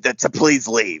ask you to please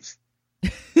leave.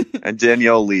 And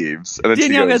Danielle leaves. And then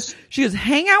Danielle she goes,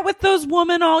 hang out with those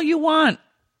women all you want.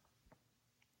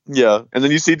 Yeah. And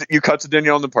then you cut to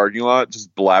Danielle in the parking lot,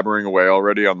 just blabbering away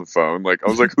already on the phone. Like, I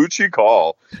was like, who'd she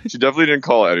call? She definitely didn't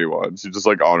call anyone. She's just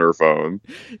like on her phone.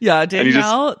 Yeah.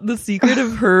 Danielle, the secret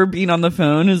of her being on the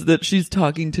phone is that she's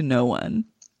talking to no one.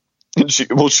 And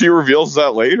she reveals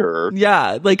that later.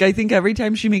 Yeah, like I think every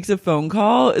time she makes a phone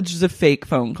call, it's just a fake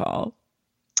phone call.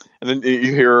 And then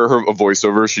you hear a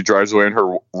voiceover. She drives away in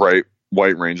her white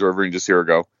Range Rover, and you just hear her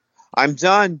go, I'm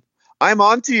done. I'm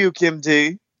on to you, Kim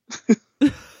D.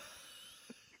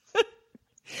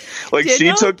 Like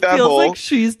Danielle she took that feels like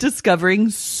she's discovering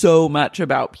so much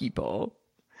about people.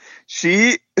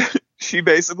 She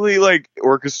basically like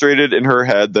orchestrated in her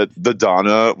head that the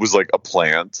Donna was like a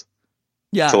plant.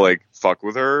 Yeah. To like fuck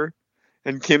with her.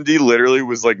 And Kim D literally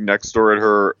was like next door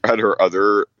at her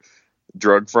other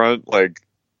drug front, like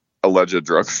alleged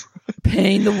drug front.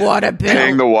 Paying the water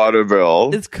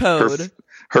bill. It's code.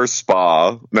 Her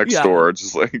spa next door,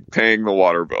 just like paying the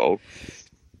water bill.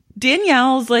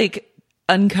 Danielle's like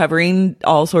uncovering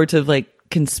all sorts of like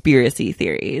conspiracy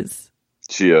theories.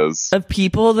 She is. Of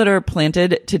people that are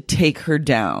planted to take her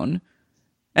down.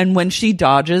 And when she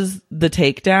dodges the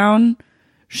takedown,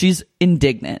 she's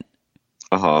indignant.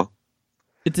 Uh-huh.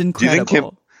 It's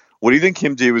incredible. What do you think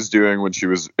Kim D was doing when she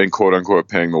was in quote unquote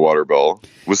paying the water bill?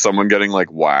 Was someone getting like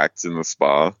whacked in the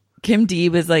spa? Kim D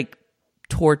was like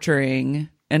torturing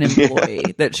an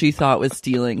employee that she thought was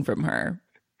stealing from her.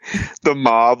 The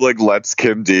mob like lets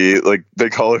Kim D, like they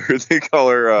call her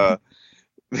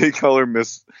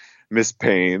Miss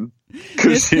Payne.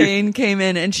 Miss Payne came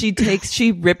in and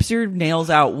she rips your nails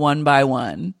out one by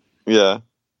one. Yeah.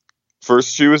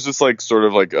 First, she was just like sort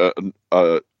of like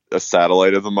a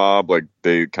satellite of the mob. Like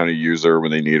they kind of use her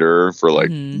when they need her for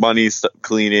like money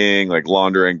cleaning, like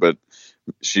laundering. But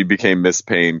she became Miss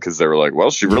Payne because they were like,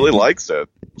 well, she really likes it.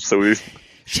 So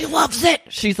she loves it.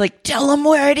 She's like, tell them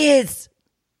where it is.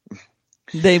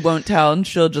 They won't tell, and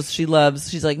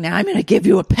she's like, now I'm going to give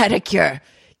you a pedicure.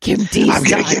 Kim D. I'm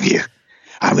going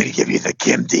to give you the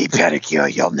Kim D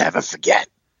pedicure you'll never forget.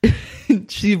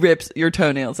 She rips your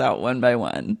toenails out one by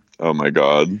one. Oh my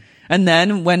God. And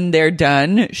then when they're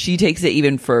done, she takes it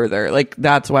even further. Like,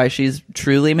 that's why she's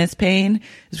truly Miss Payne,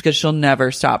 is because she'll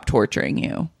never stop torturing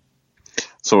you.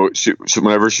 So she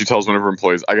whenever she tells one of her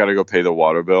employees, I got to go pay the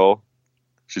water bill,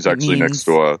 she's actually next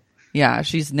door. Yeah,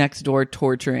 she's next door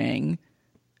torturing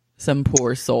some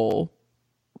poor soul.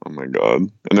 Oh my God.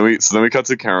 And then we cut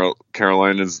to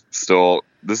Caroline is still,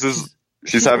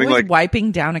 she's having like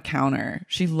wiping down a counter.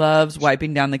 She loves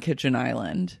wiping down the kitchen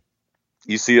island.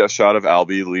 You see a shot of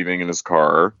Albie leaving in his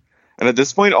car. And at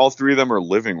this point, all three of them are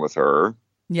living with her.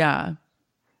 Yeah.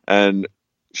 And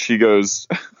she goes,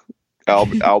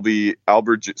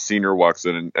 Albert Sr. walks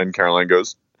in and Caroline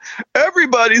goes,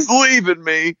 everybody's leaving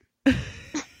me. And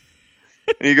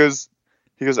he goes,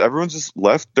 everyone's just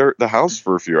left the house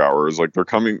for a few hours. Like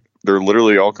they're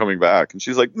literally all coming back. And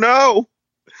she's like, no.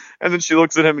 And then she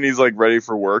looks at him and he's like ready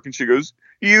for work. And she goes,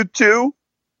 you too?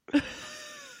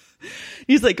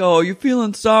 He's like, oh, you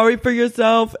feeling sorry for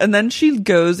yourself? And then she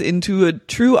goes into a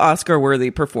true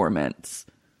Oscar-worthy performance.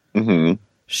 Mm-hmm.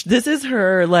 This is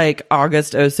her, like,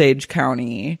 August Osage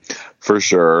County. For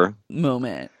sure.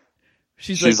 Moment.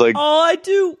 She's like, all I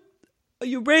do,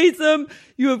 you raise them,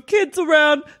 you have kids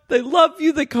around, they love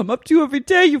you, they come up to you every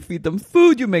day, you feed them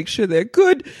food, you make sure they're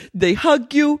good, they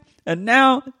hug you, and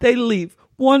now they leave,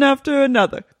 one after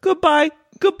another. Goodbye,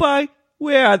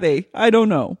 where are they? I don't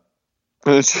know.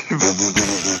 And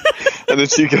then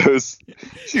she goes,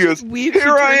 here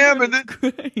I am in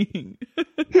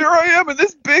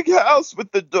this big house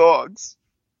with the dogs.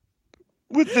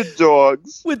 What do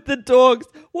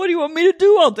you want me to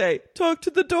do all day? Talk to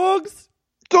the dogs?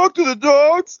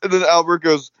 And then Albert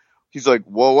goes, he's like,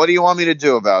 well, what do you want me to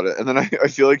do about it? And then I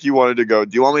feel like he wanted to go,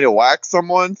 do you want me to whack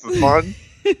someone for fun?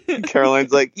 And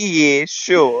Caroline's like, yeah,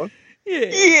 sure.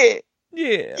 Yeah,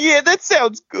 that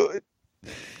sounds good.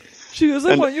 She goes,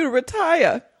 I want you to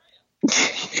retire.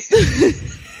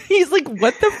 He's like,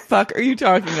 what the fuck are you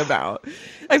talking about?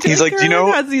 I feel like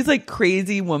Caroline has these like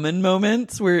crazy woman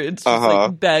moments where it's just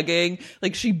like begging,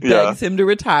 like she begs him to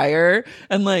retire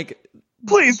and like,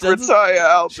 please retire,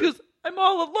 Albert. She goes, I'm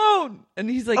all alone. And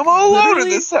he's like, I'm all alone in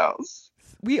this house.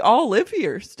 We all live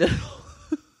here still.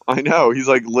 I know. He's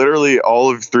like, literally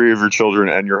all of three of your children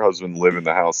and your husband live in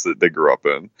the house that they grew up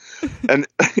in. And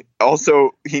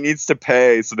also, he needs to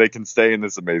pay so they can stay in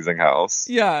this amazing house.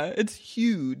 Yeah, it's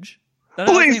huge.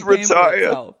 Please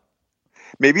retire.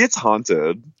 Maybe it's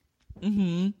haunted.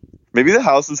 Mm-hmm. Maybe the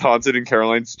house is haunted and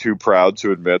Caroline's too proud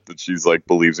to admit that she's like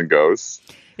believes in ghosts.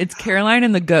 It's Caroline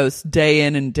and the ghosts day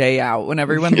in and day out. When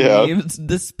everyone leaves,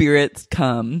 the spirits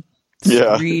come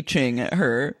screeching at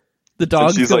her. The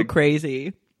dogs go like,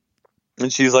 crazy.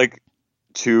 And she's like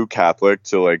too Catholic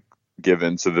to like give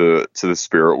into the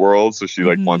spirit world, so she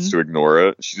like wants to ignore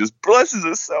it. She just blesses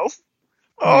herself.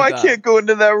 Oh, I can't go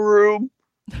into that room.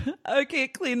 I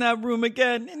can't clean that room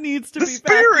again. It needs to be. The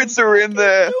spirits are in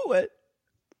there. Do it.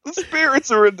 The spirits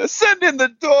are in there. Send in the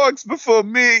dogs before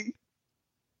me.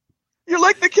 You're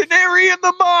like the canary in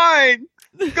the mine.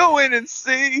 Go in and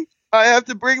see. I have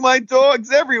to bring my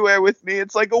dogs everywhere with me.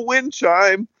 It's like a wind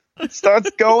chime. It starts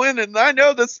going, and I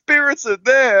know the spirits are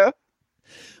there.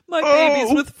 My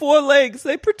babies with 4 legs.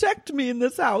 They protect me in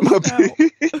this house now.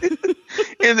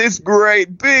 In this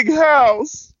great big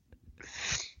house.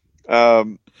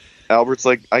 Albert's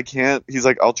like, I can't. He's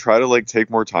like, I'll try to like take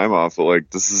more time off, but like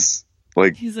this is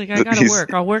like. He's like, I gotta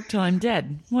work. I'll work till I'm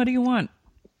dead. What do you want?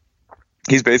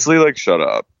 He's basically like, shut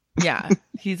up. Yeah.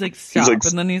 He's like, stop.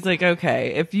 And then he's like,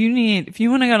 okay, if you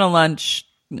want to go to lunch,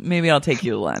 maybe I'll take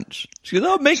you to lunch. She goes,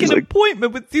 I'll make an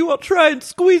appointment with you. I'll try and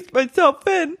squeeze myself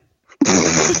in.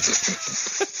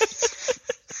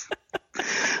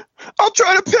 I'll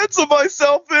try to pencil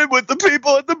myself in with the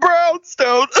people at the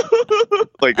brownstone.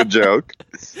 Like a joke.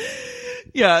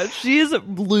 Yeah, she's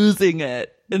losing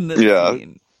it in this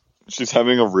scene. She's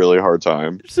having a really hard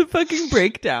time. It's a fucking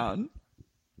breakdown.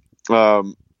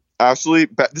 Ashley,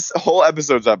 this whole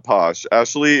episode's at Posh.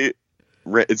 Ashley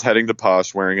is heading to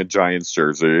Posh wearing a Giants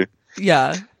jersey.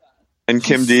 Yeah. And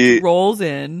Kim D rolls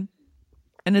in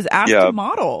and is asked to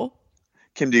model.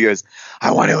 Kim D goes,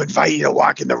 I want to invite you to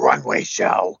walk in the runway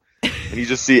show. And you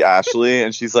just see Ashley,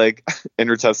 and she's like, in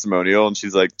her testimonial, and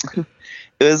she's like,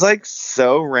 it was like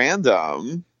so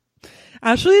random.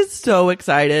 Ashley is so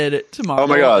excited to model. Oh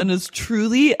my God. And has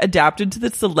truly adapted to the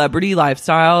celebrity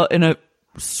lifestyle in a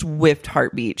swift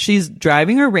heartbeat. She's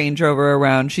driving her Range Rover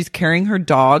around. She's carrying her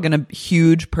dog in a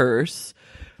huge purse.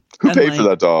 Who paid for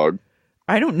that dog?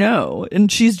 I don't know.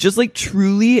 And she's just like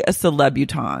truly a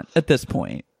celebutante at this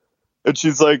point. And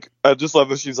she's like, I just love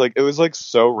that she's like, it was like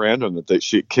so random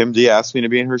that Kim D asked me to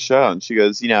be in her show, and she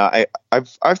goes,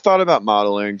 I've thought about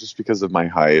modeling just because of my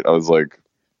height. I was like,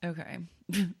 okay.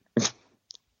 And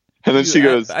then she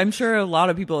goes, I'm sure a lot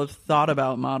of people have thought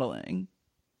about modeling.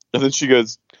 And then she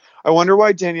goes, I wonder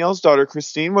why Danielle's daughter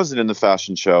Christine wasn't in the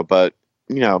fashion show, but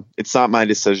it's not my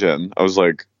decision. I was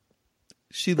like,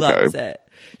 she loves it.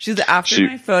 She's after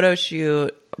my photo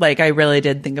shoot, like I really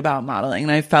did think about modeling,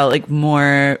 and I felt like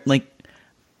more like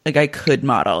I could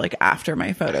model like after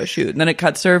my photo shoot. And then it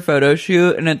cuts to her photo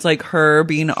shoot, and it's like her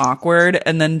being awkward,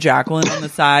 and then Jacqueline on the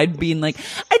side being like,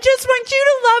 I just want you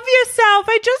to love yourself.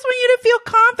 I just want you to feel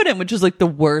confident, which is like the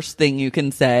worst thing you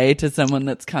can say to someone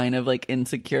that's kind of like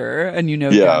insecure, and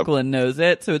Jacqueline knows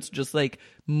it. So it's just like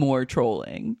more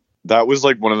trolling. That was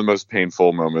like one of the most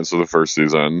painful moments of the first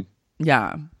season.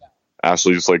 Yeah.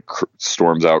 Ashley just like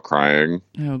storms out crying.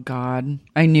 Oh God,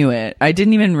 I knew it. I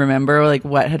didn't even remember like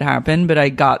what had happened, but I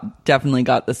definitely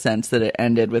got the sense that it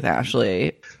ended with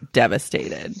Ashley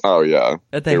devastated. Oh yeah,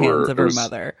 at the hands of her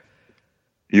mother.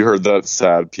 You heard that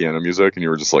sad piano music, and you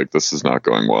were just like, "This is not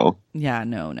going well." Yeah,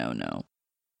 no.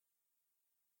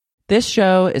 This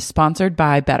show is sponsored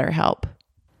by BetterHelp.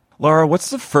 Laura, what's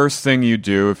the first thing you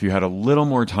do if you had a little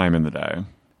more time in the day?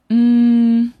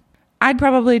 I'd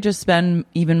probably just spend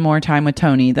even more time with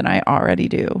Tony than I already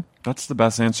do. That's the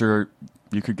best answer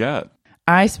you could get.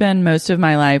 I spend most of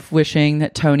my life wishing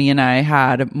that Tony and I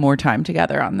had more time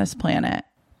together on this planet.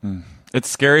 It's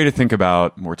scary to think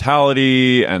about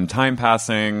mortality and time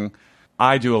passing.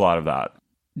 I do a lot of that.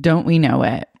 Don't we know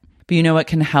it? But you know what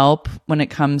can help when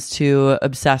it comes to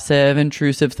obsessive,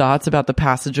 intrusive thoughts about the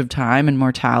passage of time and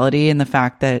mortality and the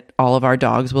fact that all of our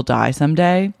dogs will die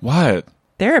someday? What?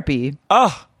 Therapy.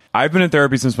 I've been in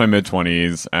therapy since my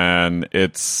mid-20s, and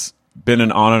it's been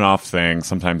an on and off thing.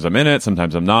 Sometimes I'm in it,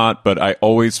 sometimes I'm not, but I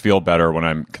always feel better when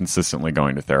I'm consistently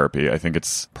going to therapy. I think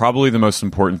it's probably the most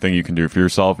important thing you can do for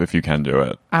yourself if you can do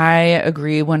it. I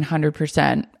agree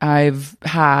 100%. I've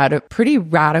had pretty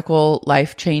radical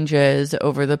life changes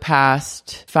over the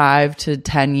past 5 to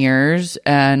 10 years,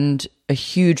 and a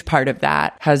huge part of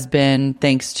that has been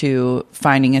thanks to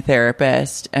finding a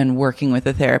therapist and working with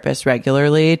a therapist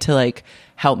regularly to like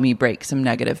help me break some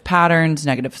negative patterns,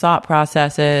 negative thought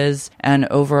processes, and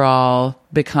overall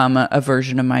become a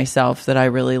version of myself that I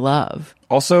really love.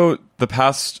 Also, the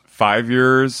past 5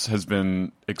 years has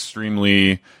been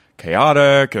extremely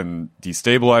chaotic and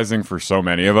destabilizing for so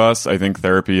many of us. I think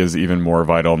therapy is even more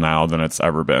vital now than it's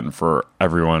ever been for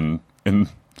everyone in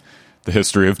the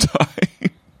history of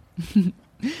time.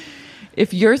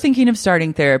 If you're thinking of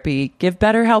starting therapy, give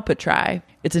BetterHelp a try.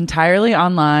 It's entirely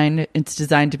online. It's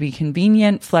designed to be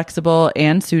convenient, flexible,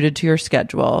 and suited to your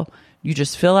schedule. You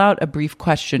just fill out a brief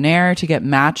questionnaire to get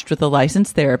matched with a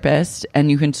licensed therapist,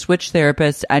 and you can switch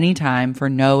therapists anytime for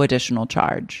no additional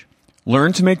charge.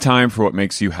 Learn to make time for what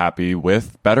makes you happy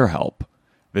with BetterHelp.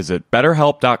 Visit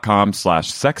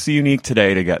betterhelp.com/sexyunique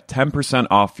today to get 10%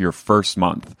 off your first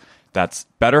month. That's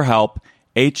BetterHelp,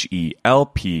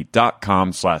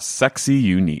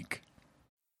 HELP.com/sexyunique.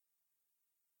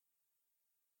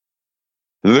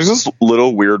 There's this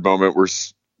little weird moment where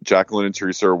Jacqueline and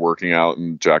Teresa are working out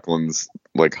in Jacqueline's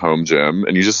like home gym,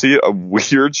 and you just see a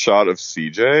weird shot of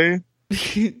CJ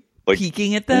like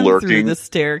peeking at them lurking through the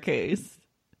staircase.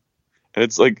 And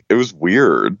it's like, it was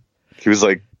weird. He was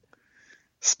like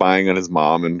spying on his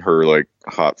mom and her like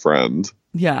hot friend.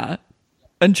 Yeah.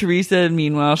 And Teresa,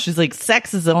 meanwhile, she's like,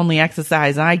 sex is the only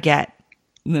exercise I get.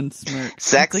 And then smirks.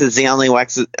 Sex like, is the only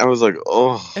exercise. I was like,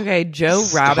 oh. Okay, Joe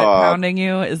stop. Rabbit pounding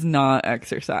you is not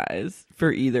exercise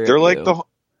for either They're of like you.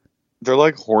 They're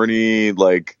like horny,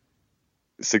 like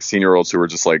 16-year-olds who are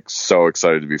just like so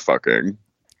excited to be fucking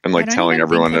and like telling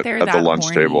everyone at the lunch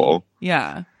table.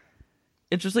 Yeah.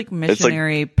 It's just like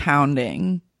missionary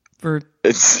pounding for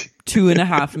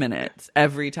 2.5 minutes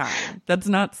every time. That's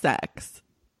not sex.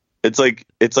 It's like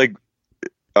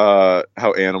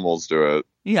how animals do it.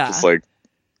 Yeah. Just like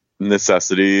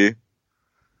necessity.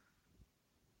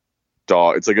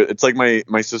 Dog. It's like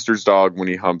my sister's dog when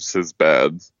he humps his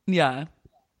bed. Yeah.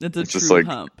 It's just true like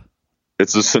hump.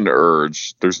 It's just an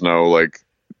urge. There's no like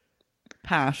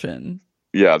passion.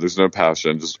 Yeah, there's no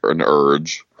passion, just an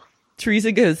urge.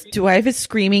 Teresa goes, do I have a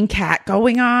screaming cat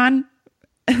going on?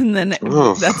 And then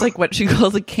Oof. that's like what she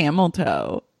calls a camel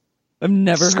toe. I've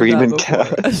never Screaming heard that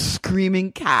before. cat. A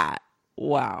screaming cat.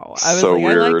 Wow. I was So like, I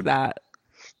like weird. that.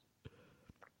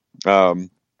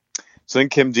 So then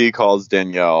Kim D calls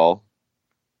Danielle,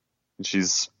 and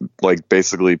she's like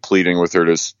basically pleading with her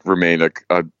to remain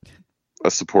a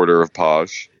supporter of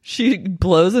Posh. She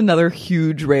blows another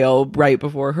huge rail right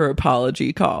before her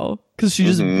apology call because she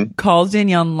just calls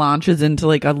Danielle and launches into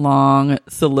like a long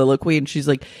soliloquy. And she's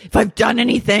like, if I've done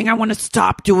anything, I want to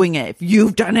stop doing it. If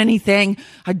you've done anything,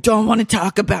 I don't want to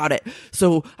talk about it.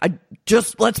 So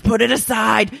let's put it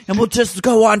aside and we'll just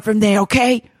go on from there.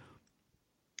 Okay.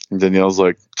 And Danielle's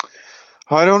like,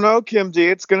 I don't know, Kim D.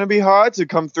 It's going to be hard to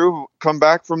come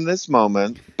back from this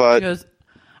moment. She But goes,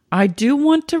 I do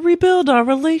want to rebuild our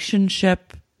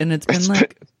relationship. And it's been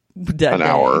like an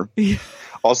hour.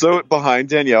 Also, behind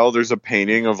Danielle, there's a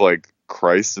painting of like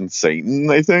Christ and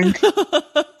Satan, I think.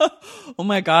 Oh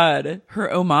my God.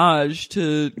 Her homage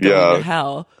to going to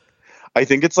hell. I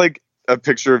think it's like a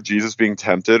picture of Jesus being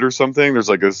tempted or something. There's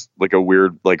like a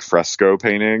weird like fresco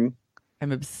painting.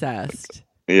 I'm obsessed.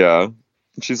 Yeah.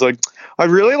 She's like, I'd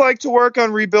really like to work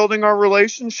on rebuilding our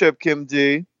relationship, Kim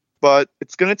D, but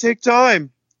it's going to take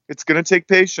time. It's going to take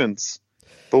patience,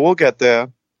 but we'll get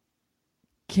there.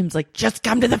 Kim's like, just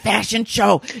come to the fashion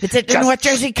show. It's at the North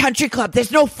Jersey Country Club.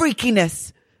 There's no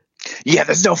freakiness. Yeah,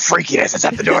 there's no freakiness. It's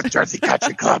at the North Jersey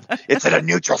Country Club. It's in a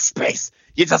neutral space.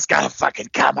 You just gotta fucking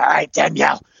come, all right,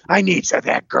 Danielle? I need you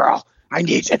there, girl. I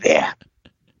need you there.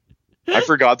 I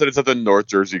forgot that it's at the North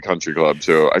Jersey Country Club,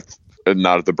 too, and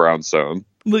not at the Brownstone.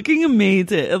 Looking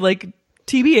amazing. Like,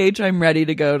 TBH, I'm ready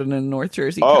to go to the North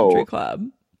Jersey Country Club.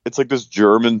 It's like this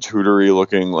German tutory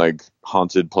looking like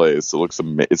haunted place. It looks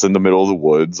it's in the middle of the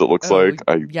woods. It looks like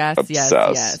yes,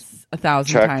 obsessed.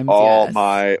 1,000 Check times. all yes.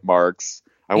 my marks.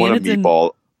 I And want a it's in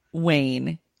meatball.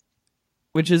 Wayne,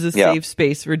 which is a safe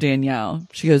space for Danielle.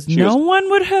 She goes, She no goes, one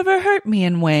would ever hurt me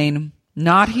in Wayne.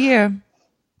 Not here.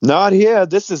 Not here.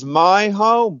 This is my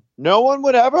home. No one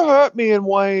would ever hurt me in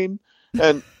Wayne.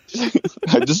 And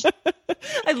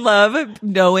I love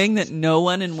knowing that no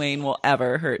one in Wayne will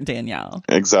ever hurt Danielle.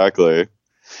 Exactly.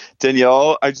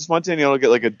 Danielle, I just want Danielle to get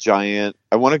like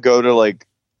I want to go to like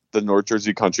the North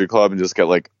Jersey Country Club and just get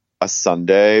like a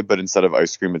sundae, but instead of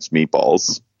ice cream, it's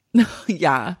meatballs.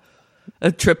 Yeah.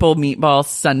 A triple meatball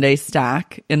sundae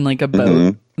stack in like a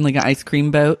boat, in like an ice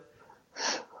cream boat.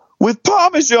 With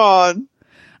Parmesan.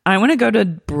 I want to go to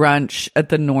brunch at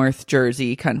the North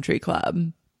Jersey Country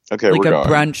Club. Okay, like we're a going.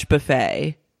 brunch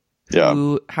buffet.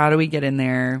 Yeah. How do we get in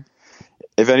there?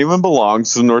 If anyone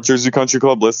belongs to the North Jersey Country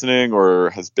Club listening or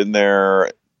has been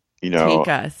there,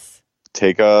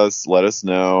 take us, let us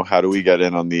know. How do we get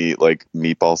in on the like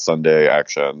meatball sundae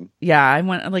action? Yeah, I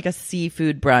want like a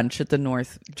seafood brunch at the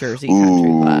North Jersey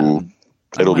Country Club.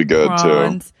 It'll be good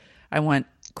prawns. too. I want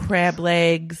crab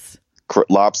legs,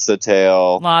 lobster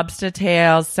tail,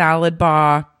 salad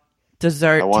bar,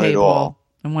 dessert table.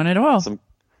 I want it all.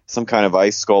 Some kind of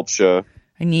ice sculpture.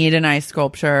 I need an ice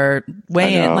sculpture.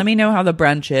 Weigh in. Let me know how the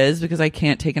brunch is because I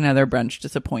can't take another brunch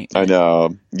disappointment. I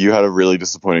know. You had a really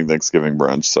disappointing Thanksgiving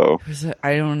brunch, so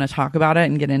I don't want to talk about it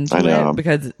and get into it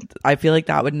because I feel like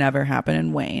that would never happen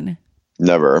in Wayne.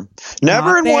 Never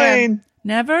in Wayne.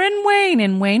 Never in Wayne.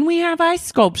 In Wayne, we have ice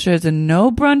sculptures and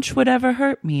no brunch would ever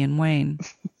hurt me in Wayne.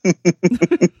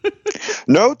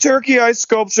 No turkey ice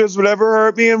sculptures would ever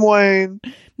hurt me in Wayne.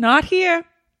 Not here.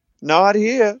 Not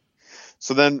here.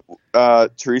 So then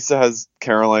Teresa has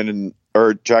Jacqueline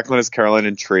has Caroline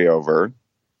and Tree over.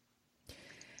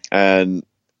 And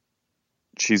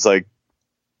she's like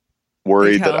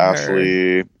worried that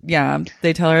Ashley... Yeah,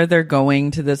 they tell her they're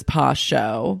going to this Posh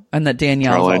show and that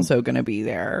Danielle's also going to be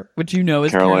there, which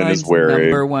is Caroline's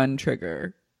number one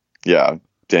trigger. Yeah,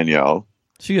 Danielle.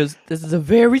 She goes, this is a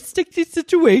very sticky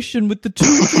situation with the two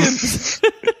Kims.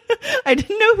 I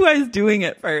didn't know who I was doing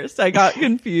at first. I got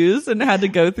confused and had to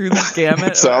go through the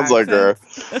gamut. It sounds like her.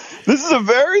 This is a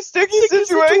very sticky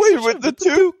situation with the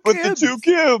two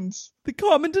Kims. The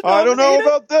common denominator. I don't know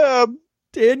about them.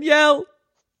 Danielle.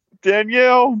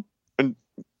 And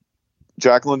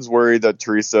Jacqueline's worried that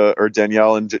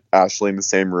Danielle and Ashley in the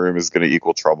same room is going to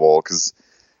equal trouble because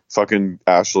fucking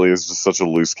Ashley is just such a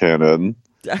loose cannon.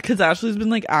 Because Ashley's been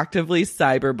like actively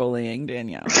cyberbullying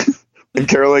Danielle. And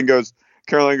Caroline goes,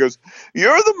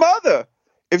 you're the mother.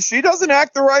 If she doesn't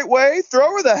act the right way,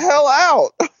 throw her the hell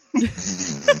out.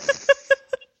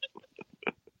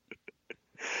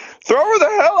 Throw her the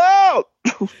hell out.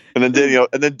 And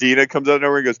then Dina comes out of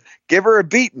nowhere and goes, give her a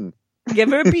beating.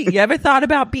 Give her a beat. You ever thought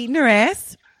about beating her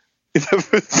ass?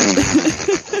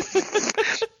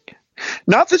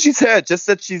 Not that she's hit, just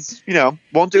that she's,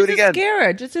 won't do it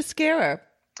again. Just to scare her.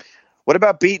 What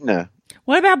about beating her?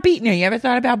 What about beating her? You ever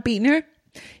thought about beating her?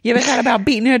 You ever thought about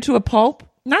beating her to a pulp?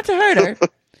 Not to hurt her.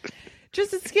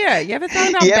 Just to scare her. You ever thought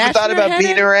about You ever thought about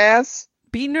beating her ass?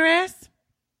 Beating her ass?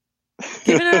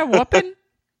 Giving her a whooping?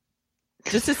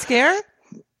 Just to scare her?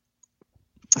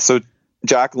 So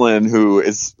Jacqueline, who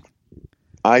is,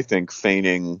 I think,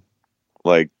 feigning,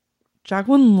 like...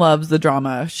 Jacqueline loves the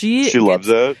drama. She loves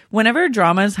it. Whenever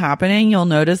drama is happening, you'll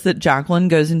notice that Jacqueline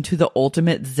goes into the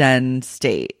ultimate Zen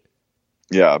state.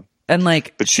 Yeah. And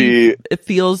like, but she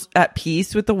feels at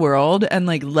peace with the world and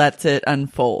like lets it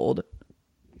unfold.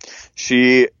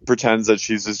 She pretends that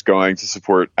she's just going to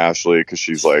support Ashley because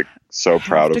she's like so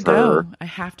proud of her. I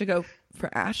have to go for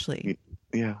Ashley.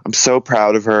 Yeah. I'm so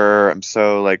proud of her. I'm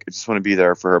so like, I just want to be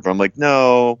there for her. But I'm like,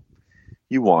 no,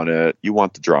 you want it. You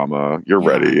want the drama. You're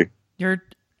ready. You're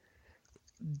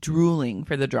drooling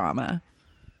for the drama.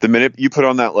 The minute you put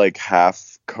on that like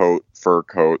half coat, fur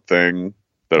coat thing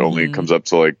that only comes up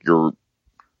to like your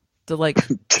like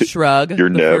shrug, your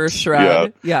the nips. fur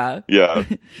shrug, yeah.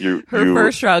 Her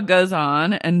fur shrug goes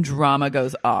on and drama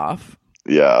goes off.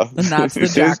 Yeah, and that's the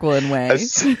Jacqueline way.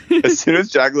 As soon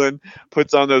as Jacqueline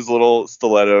puts on those little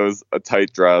stilettos, a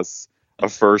tight dress, a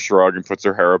fur shrug, and puts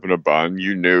her hair up in a bun,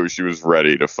 you knew she was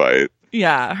ready to fight.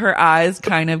 Yeah, her eyes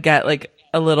kind of get like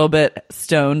a little bit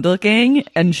stoned looking,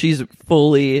 and she's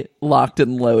fully locked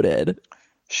and loaded.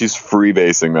 She's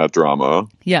freebasing that drama.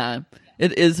 Yeah,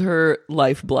 it is her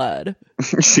lifeblood.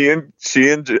 she and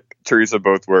Teresa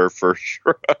both wear fur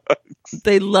shrugs.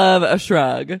 They love a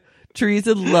shrug.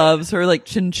 Teresa loves her like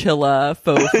chinchilla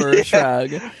faux fur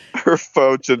shrug. Her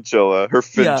faux chinchilla. Her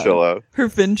finchilla. Yeah, her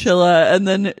finchilla. And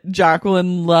then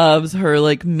Jacqueline loves her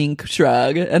like mink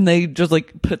shrug. And they just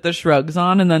like put the shrugs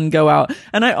on and then go out.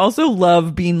 And I also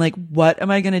love being like, what am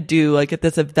I going to do like at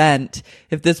this event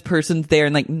if this person's there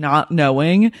and like not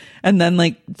knowing? And then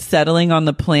like settling on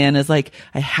the plan is like,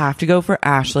 I have to go for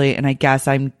Ashley. And I guess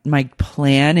my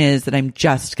plan is that I'm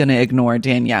just going to ignore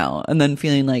Danielle. And then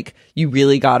feeling like you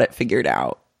really got it figured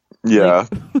out. Yeah.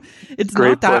 Like, it's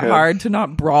not that hard to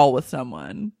not brawl with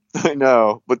someone. I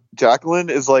know. But Jacqueline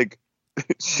is like,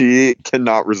 she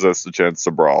cannot resist a chance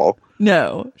to brawl.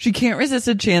 No, she can't resist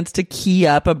a chance to key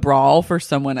up a brawl for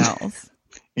someone else.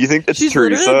 You think it's She's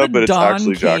Teresa, but it's Don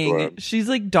actually King. Jacqueline. She's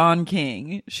like Don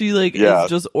King. She like is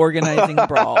just organizing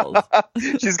brawls.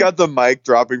 She's got the mic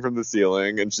dropping from the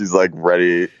ceiling and she's like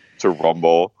ready to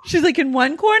rumble. She's like, in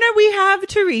one corner we have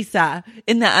Teresa.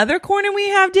 In the other corner we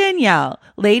have Danielle.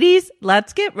 Ladies,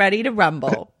 let's get ready to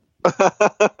rumble. So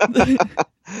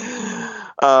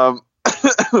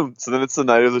then it's the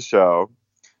night of the show.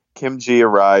 Kim G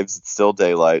arrives. It's still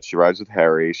daylight. She arrives with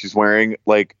Harry. She's wearing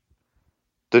like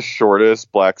the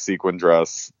shortest black sequin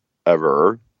dress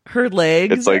ever. Her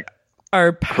legs it's like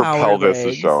are power her pelvis legs.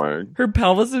 is showing. Her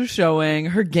pelvis is showing.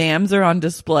 Her gams are on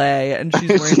display, and she's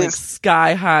wearing like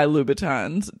sky high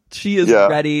Louboutins. She is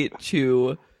ready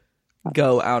to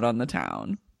go out on the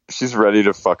town. She's ready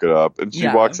to fuck it up. And she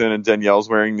walks in, and Danielle's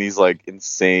wearing these like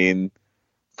insane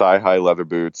thigh high leather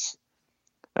boots.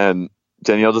 And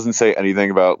Danielle doesn't say anything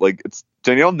about like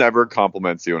Danielle never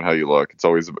compliments you on how you look. It's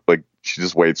always like she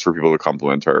just waits for people to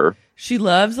compliment her. She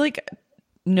loves like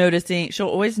noticing. She'll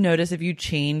always notice if you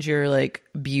change your like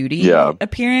beauty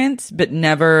appearance, but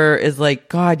never is like,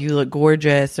 God, you look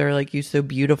gorgeous, or like, you so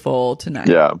beautiful tonight.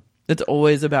 Yeah. It's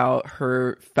always about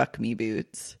her fuck me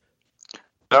boots.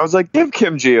 I was like, give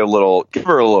her a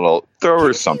little, throw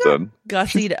her something.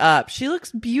 Gussied up. She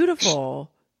looks beautiful.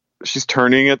 She's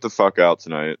turning it the fuck out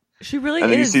tonight. She really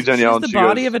and is. Then you see Danielle, she's the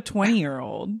body of a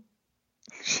 20-year-old.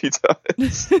 She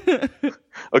does.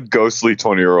 A ghostly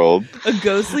 20-year-old. A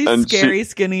ghostly, scary,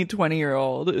 skinny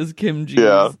 20-year-old is Kim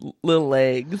G's little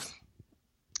legs.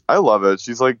 I love it.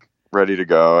 She's like ready to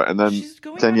go. And then she's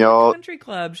going Danielle, to the country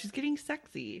club. She's getting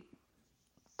sexy.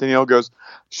 Danielle goes,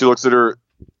 she looks at her.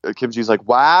 Kim G's like,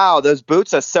 wow, those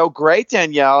boots are so great,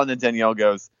 Danielle. And then Danielle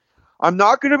goes, I'm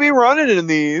not going to be running in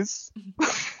these.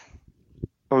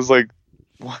 I was like,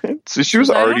 what? So she was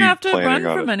already planning on it. I don't have to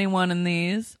run from anyone in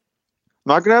these. I'm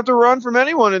not going to have to run from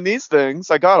anyone in these things.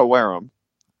 I got to wear them.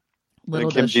 Little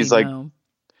and Kim does she G's like, know.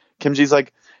 Kim G's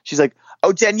like, she's like,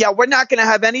 oh, Danielle, we're not going to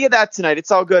have any of that tonight.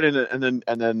 It's all good. And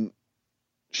then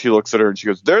she looks at her and she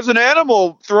goes, there's an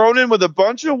animal thrown in with a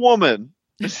bunch of women.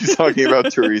 She's talking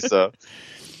about Teresa.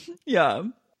 Yeah.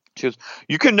 She goes,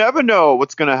 you can never know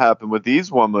what's going to happen with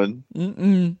these women.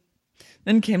 Mm-mm.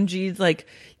 And Kim G's like,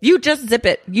 you just zip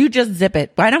it. You just zip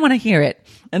it. I don't want to hear it.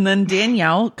 And then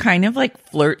Danielle kind of like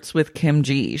flirts with Kim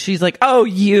G. She's like, oh,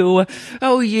 you.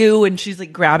 And she's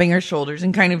like grabbing her shoulders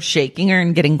and kind of shaking her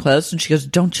and getting close. And she goes,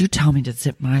 don't you tell me to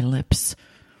zip my lips.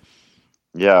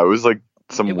 Yeah, it was like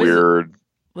some weird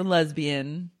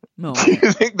lesbian Do moment.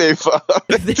 you think they fucked?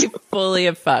 They fully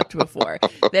have fucked before.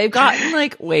 They've gotten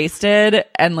like wasted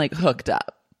and like hooked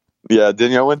up. Yeah,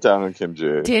 Danielle went down on Kim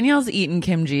G. Danielle's eaten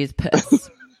Kim G's piss.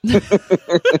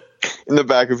 In the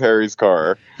back of Harry's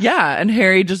car. Yeah, and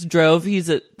Harry just drove. He's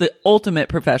the ultimate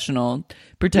professional,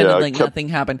 pretended Yeah, like nothing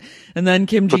happened. And then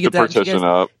Kim G Put the gets out and she partition goes,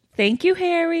 up. "Thank you,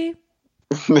 Harry.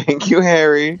 Thank you,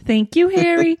 Harry. Thank you,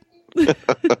 Harry."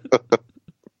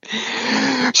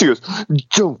 She goes,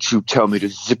 don't you tell me to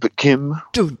zip it, Kim.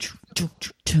 Don't you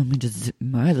tell me to zip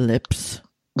my lips.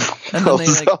 And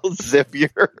then I'll zip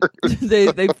yours.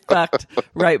 they fucked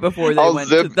right before they I'll went.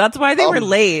 zip- That's why they were I'll-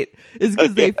 late. Is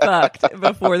because they fucked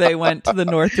before they went to the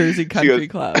North Jersey Country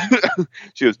Club.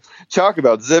 She goes, talk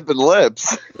about zipping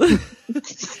lips.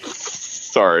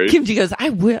 Sorry. Kim G goes, I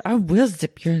will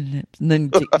zip your lips. And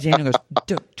then Daniel goes,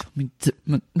 don't tell me zip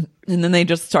my. And then they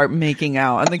just start making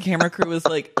out. And the camera crew was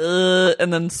like, ugh,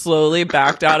 and then slowly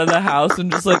backed out of the house and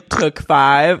just like took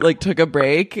a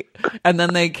break. And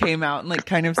then they came out and like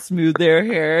kind of smoothed their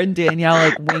hair. And Danielle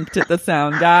like winked at the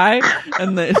sound guy.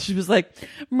 And then she was like,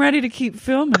 I'm ready to keep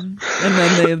filming. And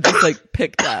then they just like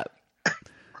picked up.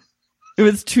 It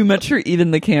was too much for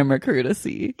even the camera crew to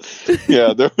see.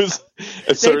 Yeah, there was. It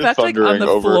They started fucked like thundering on the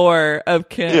over floor of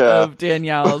of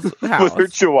Danielle's house. with her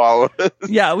chihuahua.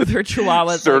 Yeah, with her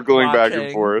chihuahua Circling like, back and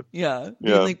watching. forth. Yeah.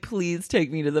 Yeah. Being like, please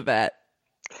take me to the vet.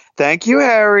 Thank you,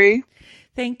 Harry.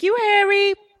 Thank you,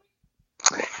 Harry.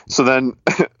 So then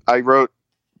I wrote,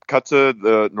 cut to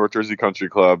the North Jersey Country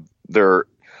Club.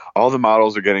 All the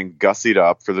models are getting gussied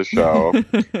up for the show.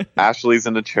 Ashley's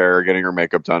in the chair getting her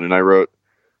makeup done. And I wrote,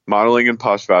 modeling in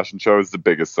posh fashion show is the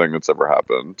biggest thing that's ever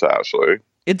happened to Ashley.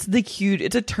 It's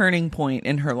a turning point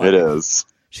in her life. It is.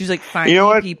 She's like, finally You know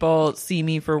what? people see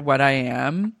me for what I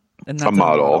am. And that's A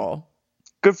model.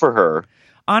 Good for her.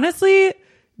 Honestly,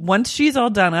 once she's all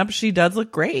done up, she does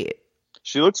look great.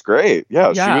 She looks great.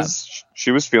 Yeah.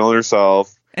 She was feeling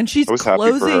herself. And she's I was happy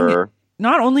for closing. her.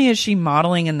 Not only is she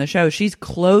modeling in the show, she's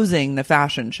closing the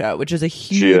fashion show, which is a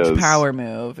huge is. power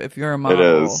move. If you're a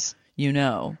model, is. you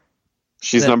know.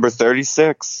 She's number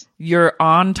 36. You're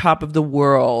on top of the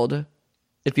world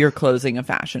if you're closing a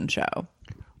fashion show.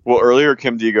 Well, earlier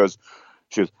Kim D goes,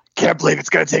 can't believe it's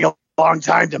going to take a long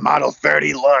time to model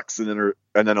 30 looks. And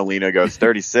then Alina goes,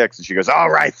 36. And she goes, all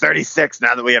right, 36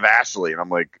 now that we have Ashley. And I'm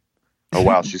like, oh,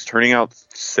 wow, she's turning out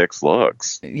 6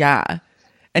 looks. Yeah.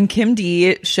 And Kim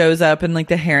D shows up in like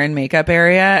the hair and makeup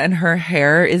area and her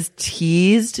hair is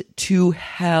teased to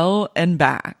hell and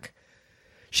back.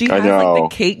 She has like the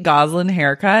Kate Goslin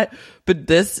haircut, but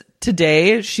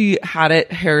today she had it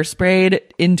hairsprayed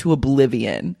into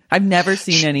oblivion. I've never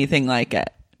seen anything like it.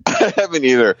 I haven't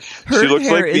either. Her She looks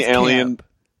hair like the is alien. camp.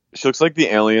 She looks like the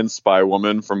alien spy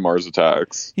woman from Mars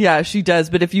Attacks. Yeah, she does.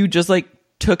 But if you just like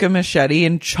took a machete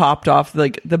and chopped off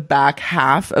like the back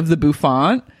half of the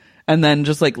bouffant and then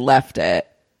just like left it,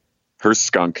 Her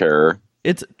skunk hair.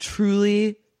 it's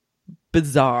truly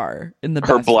bizarre in the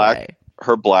best way.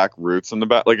 Her black roots in the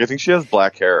back. Like, I think she has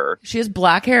black hair. She has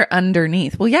black hair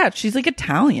underneath. Well, yeah, she's like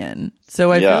Italian.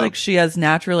 So I feel like she has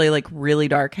naturally like really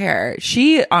dark hair.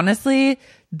 She, honestly,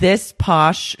 this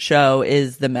posh show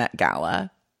is the Met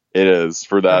Gala. It is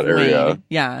for that of area. Wayne.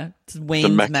 Yeah. It's Wayne's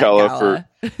The Met Gala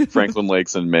for Franklin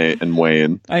Lakes and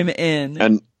Wayne. I'm in.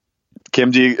 And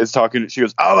Kim D is talking. She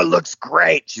goes, oh, it looks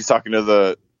great. She's talking to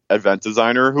the event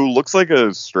designer who looks like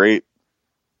a straight,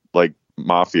 like,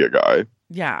 mafia guy.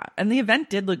 Yeah. And the event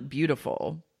did look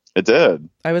beautiful. It did.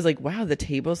 I was like, wow, the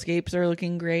tablescapes are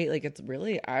looking great. Like, it's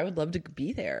really, I would love to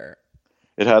be there.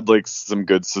 It had like some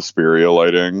good Suspiria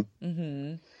lighting.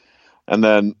 Mm-hmm. And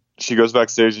then she goes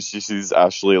backstage and she sees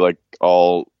Ashley like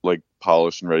all like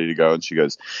polished and ready to go. And she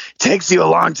goes, takes you a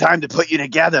long time to put you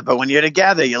together, but when you're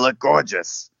together, you look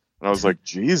gorgeous. And I was like,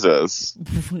 Jesus.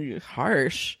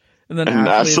 Harsh. And then And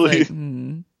Ashley's Ashley-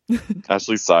 like,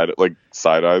 Ashley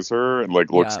side eyes her and like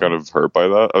looks Yeah. kind of hurt by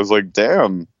that. I was like,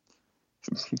 damn.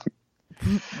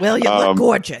 well, you look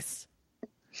gorgeous.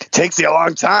 Takes you a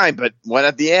long time, but when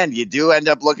at the end you do end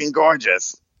up looking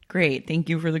gorgeous. Great. Thank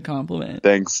you for the compliment.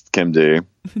 Thanks, Kim D.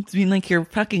 It's been like you're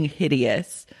fucking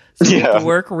hideous. So you have to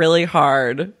work really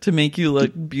hard to make you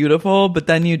look beautiful, but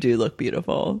then you do look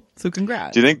beautiful. So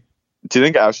congrats. Do you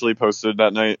think Ashley posted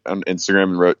that night on Instagram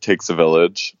and wrote "Takes a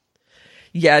Village"?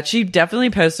 Yeah, she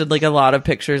definitely posted like a lot of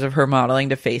pictures of her modeling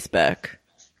to Facebook.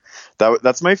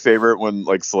 That's my favorite when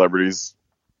like celebrities,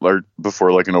 like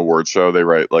before like an award show, they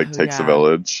write like "Takes a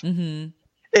Village." Mm-hmm.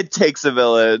 It takes a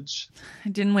village. I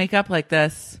didn't wake up like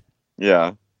this.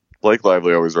 Yeah, Blake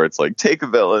Lively always writes like "Take a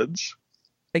village."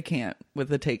 I can't with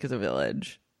the take as a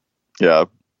village. Yeah,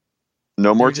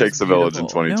 No more You're just takes a village in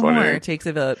beautiful. 2020. No more takes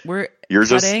a village. We're You're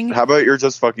just. cutting. How about you're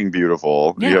just fucking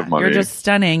beautiful? Yeah, You have money. You're just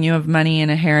stunning. You have money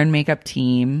and a hair and makeup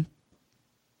team.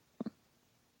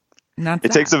 And that's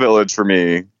It takes a village for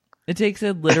me. It takes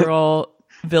a literal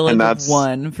village And of that's-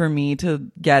 one for me to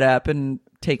get up and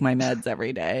take my meds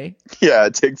every day. Yeah,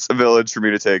 it takes a village for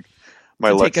me to take my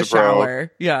To take a Lexapro.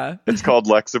 shower. Yeah. It's called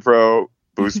Lexapro,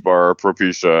 Boost Bar,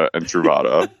 Propecia, and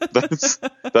Truvada.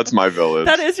 That's my village.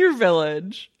 That is your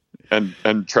village. And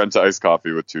Trenta iced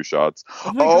coffee with 2 shots.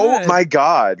 Oh my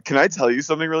God. Can I tell you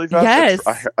something really fast?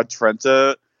 Yes. A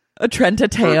Trenta. A Trenta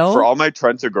tail. For all my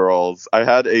Trenta girls, I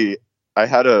had a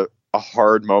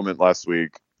hard moment last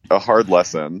week. A hard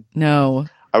lesson. No.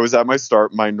 I was at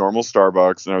my normal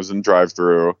Starbucks, and I was in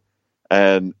drive-through,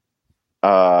 and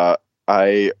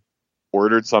I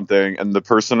ordered something, and the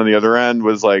person on the other end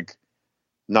was like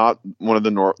not one of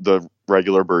the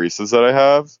regular baristas that I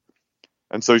have,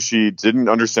 and so she didn't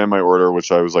understand my order,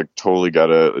 which I was like, totally get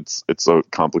it. It's a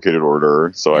complicated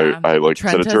order, so Yeah. I like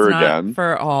said it to her Trenta's not again.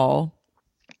 for all.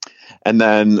 And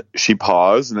then she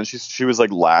paused, and then she was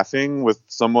like laughing with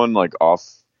someone like off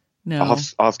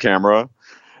camera,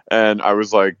 and I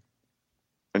was like,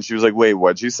 and she was like, wait,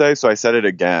 what'd you say? So I said it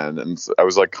again, and I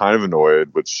was like kind of annoyed,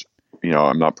 which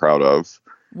I'm not proud of.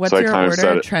 What's So I your kind of order?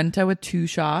 said it. Trenta with 2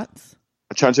 shots.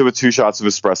 A Trenta with 2 shots of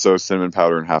espresso, cinnamon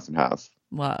powder, and half.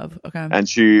 Love. Okay. And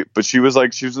she was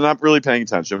like, she was not really paying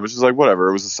attention, which is like, whatever.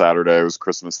 It was a Saturday. It was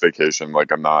Christmas vacation.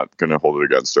 Like, I'm not going to hold it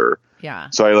against her. Yeah.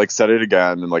 So I like said it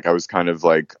again, and like I was kind of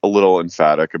like a little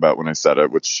emphatic about when I said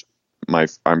it, which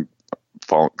I'm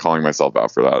calling myself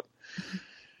out for that.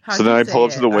 So then I pull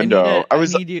up to the window.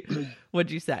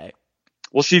 What'd you say?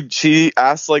 Well, she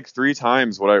asked like 3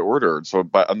 times what I ordered. So,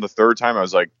 but on the 3rd time, I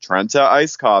was like, Trenta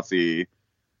iced coffee,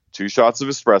 2 shots of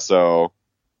espresso,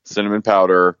 cinnamon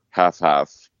powder, half.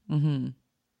 Mm-hmm.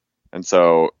 And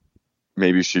so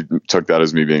maybe she took that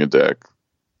as me being a dick.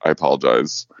 I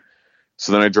apologize.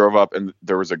 So then I drove up, and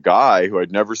there was a guy who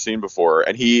I'd never seen before,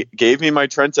 and he gave me my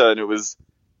Trenta, and it was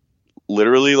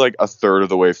literally like a third of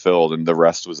the way filled, and the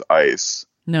rest was ice.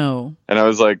 No. And I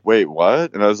was like, wait,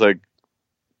 what? And I was like,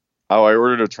 oh, I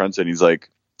ordered a Trenta. And he's like,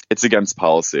 it's against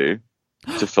policy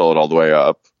to fill it all the way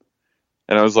up.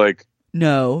 And I was like,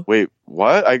 no. Wait,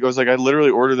 what? I was like, I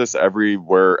literally order this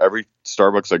everywhere, every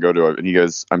Starbucks I go to. And he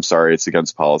goes, I'm sorry, it's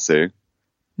against policy.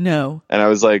 No. And I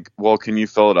was like, well, can you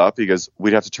fill it up? He goes,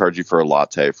 we'd have to charge you for a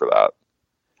latte for that.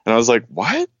 And I was like,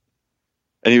 what?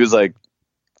 And he was like,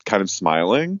 kind of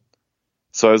smiling.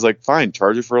 So I was like, fine,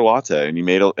 charge it for a latte. And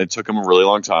it took him a really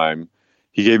long time.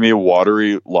 He gave me a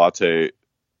watery latte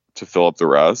to fill up the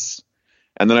rest.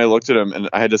 And then I looked at him, and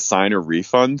I had to sign a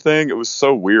refund thing. It was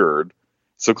so weird.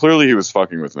 So clearly he was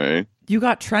fucking with me. You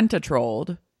got Trenta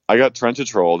trolled. I got Trenta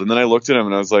trolled. And then I looked at him,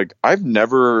 and I was like, I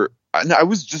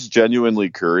was just genuinely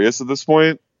curious at this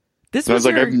point. This And I was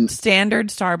was like, your standard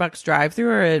Starbucks drive-thru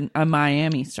or a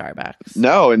Miami Starbucks?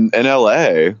 No, in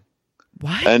LA.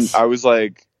 What? And I was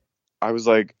like,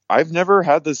 I've never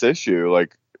had this issue.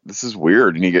 Like, this is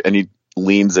weird. And he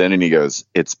leans in and he goes,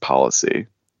 it's policy.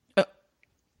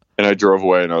 And I drove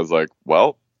away, and I was like,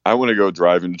 well, I want to go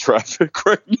drive into traffic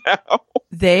right now.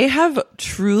 They have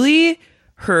truly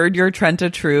heard your Trenta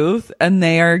truth, and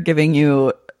they are giving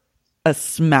you a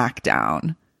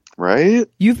smackdown. Right?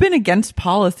 You've been against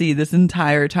policy this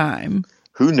entire time.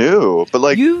 Who knew? But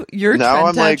like, your now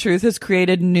I'm Trenta like, truth has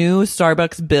created new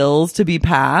Starbucks bills to be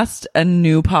passed and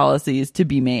new policies to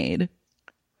be made.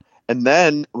 and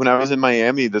then when I was in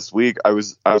Miami this week, I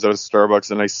was at a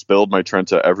Starbucks, and I spilled my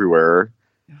Trenta everywhere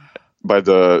by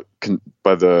the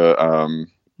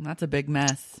That's a big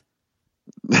mess.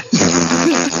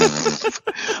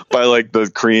 by like the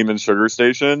cream and sugar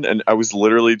station, and I was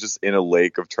literally just in a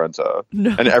lake of Trenta.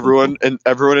 No. And everyone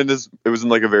in this, it was in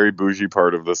like a very bougie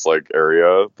part of this like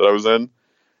area that I was in,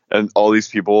 and all these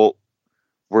people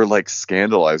were like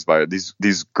scandalized by it.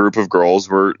 These group of girls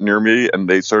were near me, and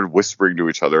they started whispering to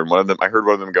each other, and I heard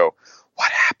one of them go,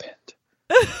 "What happened?"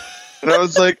 And I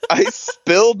was like, I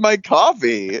spilled my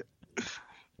coffee.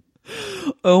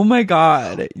 Oh my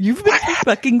God. You've been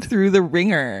fucking through the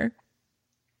ringer.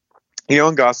 You know,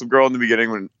 in Gossip Girl in the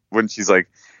beginning when she's like,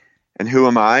 and who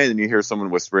am I? And then you hear someone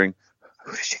whispering,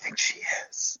 who does she think she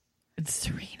is? It's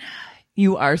Serena.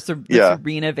 You are the Yeah.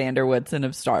 Serena Vanderwoodson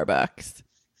of Starbucks.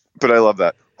 But I love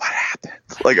that. What happened?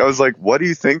 Like, I was like, what do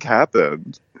you think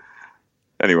happened?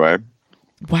 Anyway.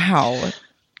 Wow.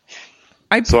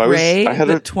 I So pray I had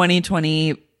that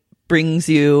 2020 brings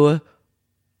you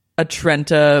a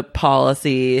Trenta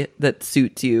policy that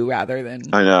suits you rather than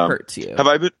I know. hurts you. Have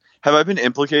I been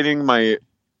implicating the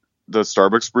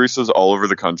Starbucks baristas all over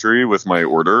the country with my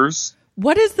orders?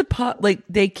 What is the pot? Like,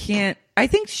 they can't. I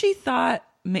think she thought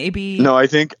maybe. No, I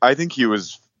think he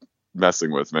was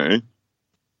messing with me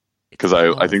because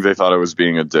I think they thought I was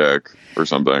being a dick or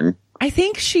something. I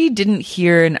think she didn't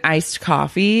hear an iced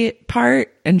coffee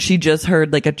part, and she just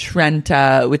heard like a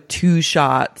Trenta with 2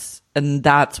 shots, and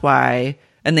that's why.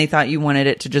 And they thought you wanted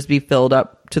it to just be filled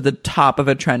up to the top of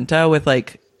a Trenta with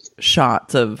like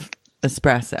shots of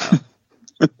espresso.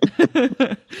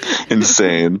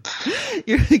 Insane.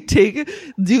 You're like,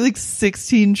 do like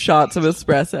 16 shots of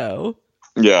espresso.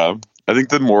 Yeah. I think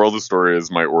the moral of the story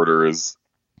is my order is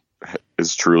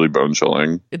truly bone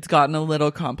chilling. It's gotten a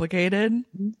little complicated.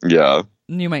 Yeah.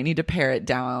 You might need to pare it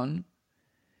down.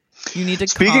 You need to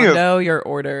Speaking condo your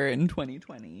order in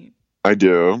 2020. I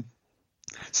do.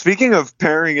 Speaking of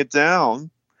paring it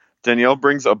down, Danielle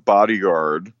brings a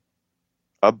bodyguard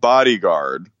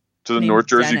to the Named North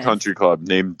Jersey Dennis. Country Club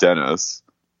named Dennis.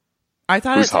 I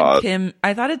thought Who's it said hot? Kim.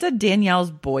 I thought it said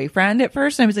Danielle's boyfriend at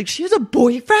first. And I was like, she has a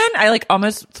boyfriend? I like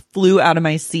almost flew out of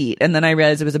my seat. And then I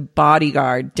realized it was a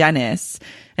bodyguard, Dennis.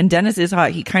 And Dennis is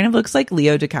hot. He kind of looks like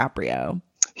Leo DiCaprio.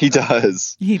 He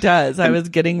does. He does. I was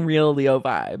getting real Leo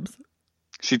vibes.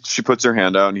 She puts her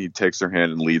hand out and he takes her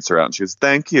hand and leads her out and she goes,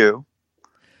 "Thank you."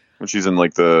 When she's in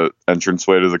like the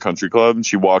entranceway to the country club and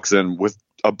she walks in with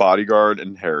a bodyguard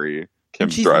and Harry,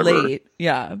 Kim's She's driver. late.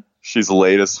 Yeah. She's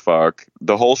late as fuck.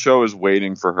 The whole show is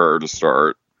waiting for her to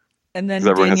start And then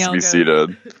because everyone Danielle has to be goes,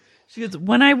 seated. She goes,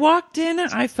 when I walked in,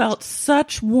 I felt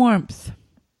such warmth.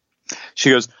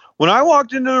 She goes, "When I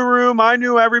walked into the room, I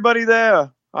knew everybody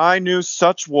there. I knew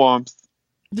such warmth."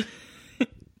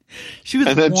 She was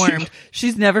And then warmed.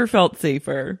 She's never felt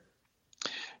safer.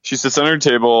 She sits on her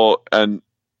table and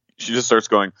she just starts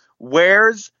going,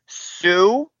 "Where's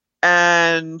Sue?"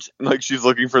 And like she's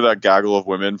looking for that gaggle of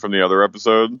women from the other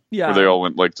episode Yeah. where they all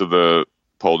went like to the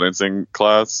pole dancing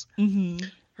class. Mm-hmm.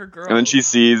 Her girl. And then she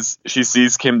sees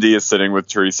Kim D is sitting with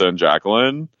Teresa and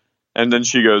Jacqueline. And then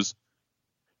she goes,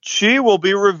 "She will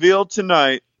be revealed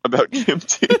tonight," about Kim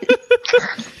D.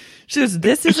 She goes,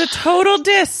 this is a total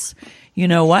diss. You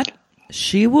know what?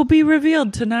 She will be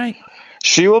revealed tonight.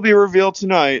 She will be revealed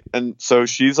tonight. And so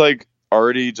she's like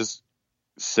already just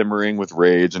simmering with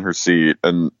rage in her seat.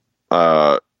 And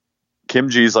Kim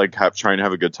G's like trying to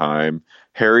have a good time.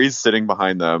 Harry's sitting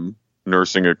behind them,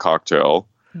 nursing a cocktail.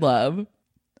 Love.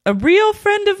 A real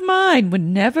friend of mine would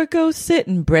never go sit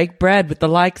and break bread with the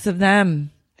likes of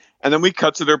them. And then we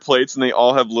cut to their plates, and they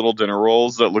all have little dinner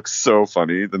rolls that look so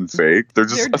funny than fake. They're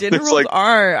just Their dinner it's rolls like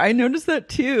are. I noticed that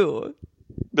too.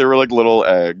 they were like little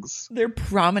eggs. They're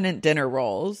prominent dinner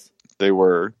rolls. They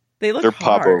were. They look They're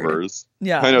hard. popovers.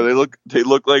 Yeah. I know they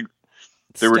look like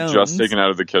they were just Stones. taken out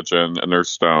of the kitchen, and they're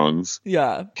stones.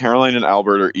 Yeah. Caroline and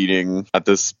Albert are eating at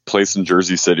this place in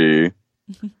Jersey City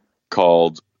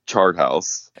called Chart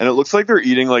House, and it looks like they're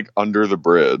eating like under the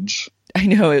bridge. I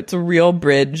know, it's a real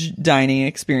bridge dining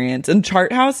experience. And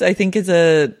Chart House, I think, is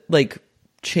a like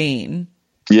chain.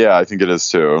 Yeah, I think it is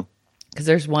too. Because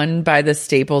there's one by the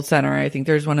Staples Center. I think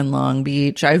there's one in Long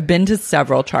Beach. I've been to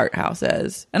several Chart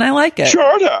Houses, and I like it.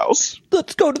 Chart House.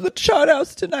 Let's go to the Chart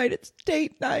House tonight. It's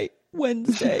date night,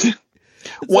 Wednesday. It's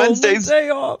Wednesday's only day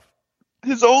off.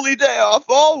 his only day off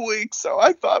all week, so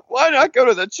I thought, why not go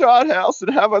to the Chart House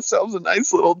and have ourselves a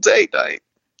nice little date night?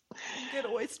 Get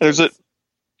oysters.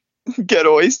 Get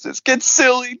oysters, get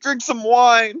silly, drink some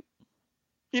wine,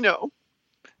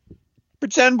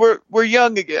 pretend we're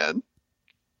young again.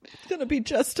 It's gonna be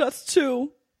just us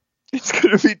two. It's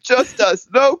gonna be just us,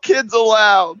 no kids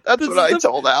allowed. That's This what is I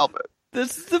told Albert.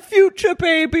 This is the future,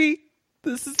 baby.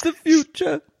 This is the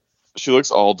future. She looks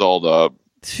all dolled up.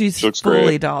 She's She looks fully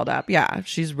great. dolled up. Yeah,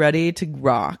 she's ready to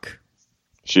rock.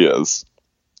 She is.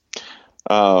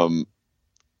 And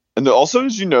then also,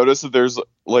 did you notice that there's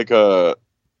like a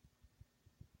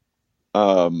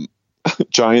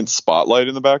giant spotlight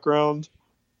in the background?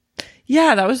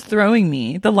 Yeah, that was throwing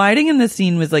me. The lighting in the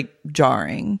scene was like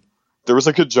jarring. There was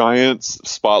like a giant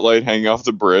spotlight hanging off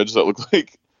the bridge that looked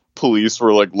like police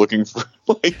were like looking for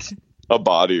like a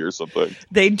body or something.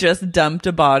 They just dumped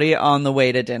a body on the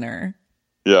way to dinner.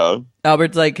 Yeah.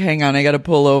 Albert's like, hang on, I gotta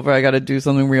pull over. I gotta do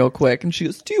something real quick. And she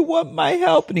goes, do you want my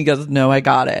help? And he goes, no, I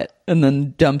got it. And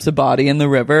then dumps a body in the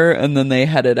river. And then they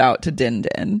headed out to Din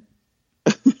Din.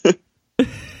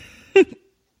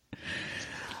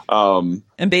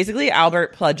 And basically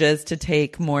Albert pledges to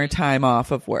take more time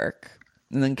off of work.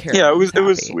 And then Caroline. Yeah, it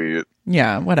was sweet.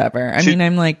 Yeah, whatever. I mean,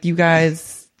 I'm like, you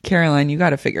guys, Caroline, you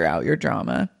gotta figure out your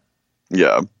drama.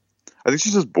 Yeah. I think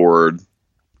she's just bored.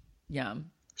 Yeah.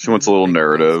 She wants a little Big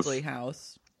narrative. ghostly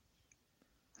house.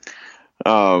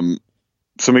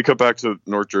 So we cut back to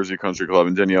North Jersey Country Club,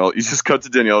 and Danielle, you just cut to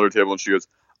Danielle at her table, and she goes,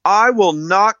 I will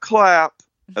not clap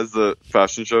as the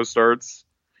fashion show starts.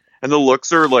 And the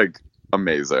looks are like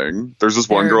amazing. There's this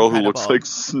one They're girl incredible. who looks like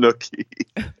Snooki.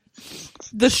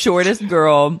 The shortest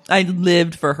girl. I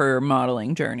lived for her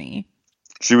modeling journey.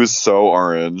 She was so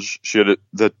orange. She had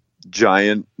the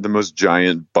most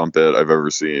giant bumpet I've ever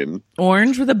seen.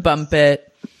 Orange with a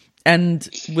bumpet and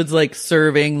was like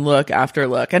serving look after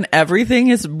look. And everything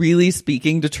is really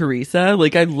speaking to Teresa.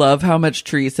 Like, I love how much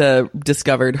Teresa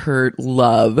discovered her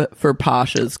love for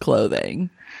Pasha's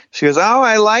clothing. She goes, oh,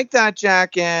 I like that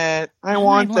jacket. I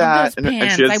want that. Those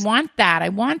pants. she has, I want that. I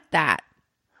want that.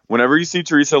 whenever you see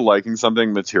Teresa liking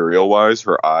something material-wise,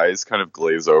 her eyes kind of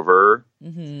glaze over.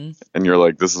 Mm-hmm. And you're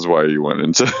like, this is why you went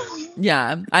into...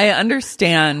 Yeah, I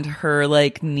understand her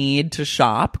like need to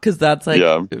shop because that's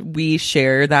like we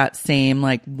share that same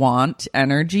like want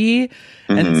energy.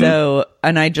 Mm-hmm. And so,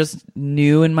 and I just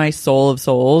knew in my soul of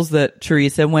souls that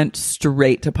Teresa went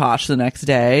straight to Posh the next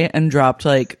day and dropped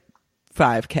like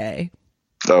 $5,000.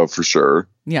 Oh, for sure.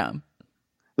 Yeah.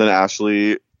 Then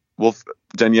Ashley,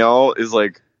 Danielle is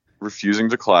like refusing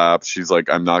to clap. She's like,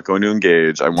 I'm not going to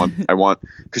engage. I want,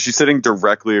 because she's sitting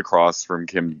directly across from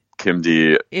Kim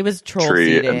D. It was troll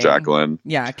Tree seating. and Jacqueline.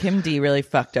 Yeah, Kim D really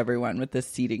fucked everyone with this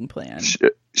seating plan.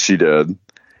 She did.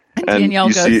 And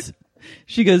Danielle goes,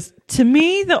 she goes, to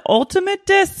me, the ultimate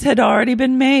diss had already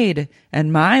been made,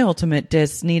 and my ultimate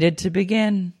diss needed to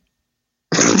begin.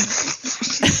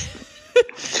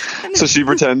 So she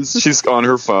pretends she's on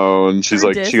her phone. She's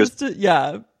like, she goes,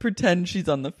 pretend she's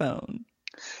on the phone.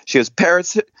 She goes,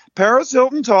 Paris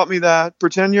Hilton taught me that.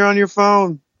 Pretend you're on your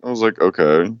phone. I was like,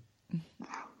 okay.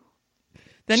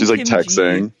 Then she's like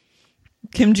texting.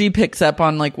 Kim G picks up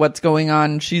on like what's going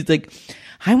on. She's like,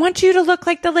 I want you to look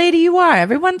like the lady you are.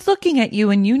 Everyone's looking at you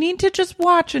and you need to just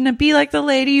watch and be like the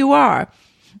lady you are.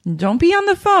 Don't be on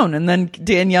the phone. And then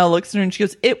Danielle looks at her and she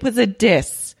goes, it was a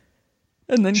diss.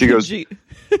 And then she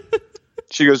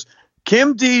she goes,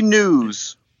 Kim D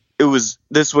news.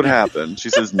 This would happen. She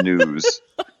says news.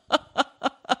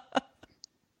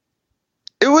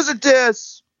 It was a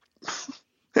diss.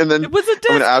 And then it was a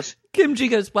diss. Kim G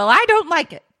goes, well, I don't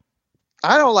like it.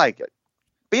 I don't like it.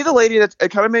 Be the lady it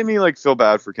kind of made me like feel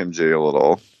bad for Kim G a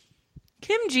little.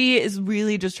 Kim G is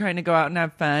really just trying to go out and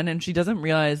have fun, and she doesn't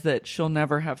realize that she'll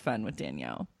never have fun with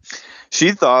Danielle.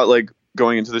 She thought like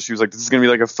going into this, she was like, this is going to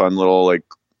be like a fun little like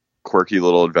quirky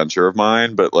little adventure of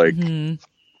mine, but like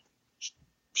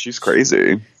she's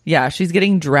crazy. Yeah, she's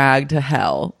getting dragged to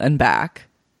hell and back,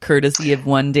 courtesy of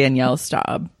one Danielle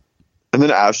Staub. And then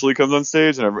Ashley comes on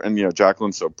stage, and you know,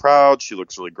 Jacqueline's so proud. She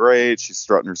looks really great. She's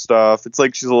strutting her stuff. It's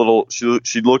like she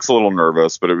looks a little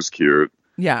nervous, but it was cute.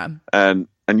 Yeah. And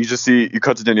you just see, you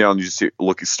cut to Danielle, and you just see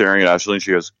staring at Ashley, and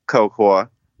she goes, "Cocoa."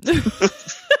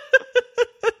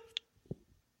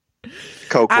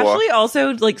 Cocoa. Ashley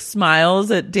also like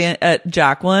smiles at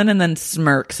Jacqueline and then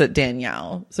smirks at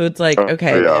Danielle. So it's like,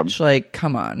 okay, bitch, like,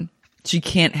 come on. She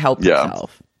can't help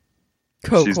herself.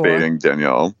 Cocoa. She's baiting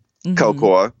Danielle. Mm-hmm.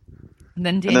 Cocoa. And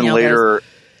then Danielle later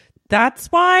goes,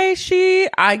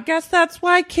 I guess that's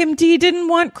why Kim D didn't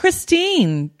want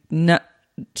Christine. No,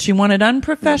 she wanted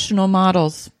unprofessional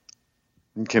models.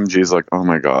 And Kim G's like, oh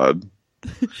my God.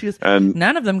 She goes, and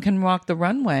none of them can walk the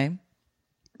runway.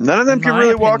 None of them can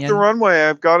really walk the runway.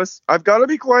 I've got to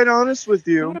be quite honest with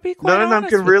you.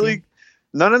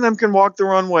 None of them can walk the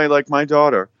runway like my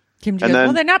daughter. Kim G goes,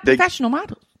 well, they're not professional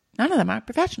models. None of them are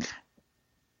professional.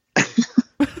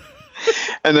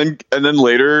 And then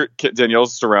later,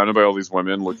 Danielle's surrounded by all these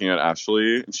women looking at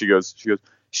Ashley, and she goes,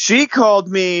 she called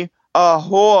me a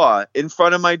whore in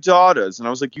front of my daughters, and I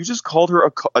was like, you just called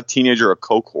her a teenager a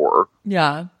coke whore.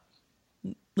 Yeah,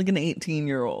 like an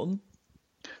 18-year-old.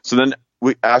 So then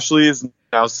Ashley is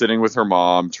now sitting with her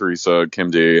mom, Teresa, Kim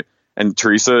D, and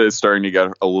Teresa is starting to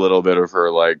get a little bit of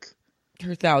her like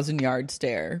her 1,000-yard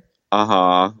stare.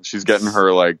 She's getting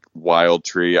her like wild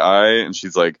tree eye, and she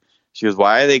goes,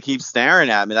 why do they keep staring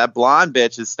at me? That blonde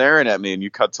bitch is staring at me. And you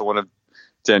cut to one of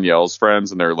Danielle's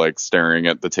friends, and they're like staring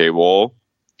at the table.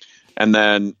 And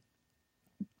then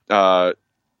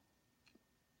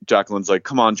Jacqueline's like,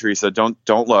 come on, Teresa, don't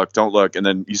look. And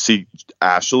then you see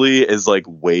Ashley is like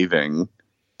waving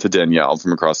to Danielle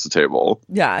from across the table.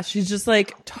 Yeah, she's just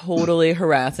like totally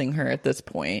harassing her at this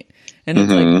point. And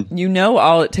it's like, you know,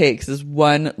 all it takes is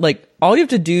one, like, all you have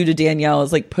to do to Danielle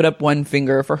is like put up one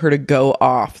finger for her to go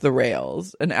off the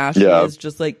rails. And Ashley is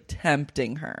just like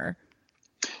tempting her.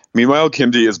 Meanwhile,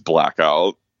 Kim D is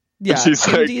blackout. Yeah,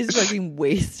 Kim D is fucking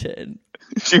wasted.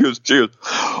 She goes,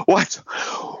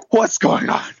 what's going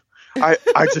on?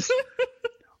 I just,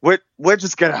 we're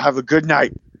just gonna have a good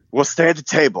night. We'll stay at the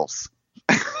tables.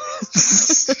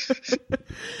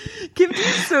 Kim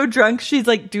G's so drunk. She's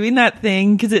like doing that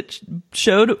thing because it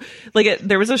showed like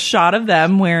there was a shot of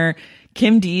them where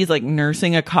Kim D is like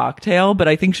nursing a cocktail, but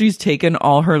I think she's taken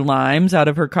all her limes out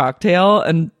of her cocktail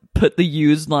and put the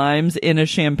used limes in a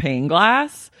champagne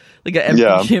glass, like an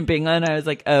empty champagne glass. And I was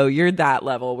like, oh, you're that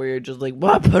level where you're just like,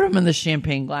 well, put them in the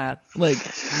champagne glass. Like,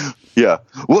 yeah,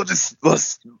 let's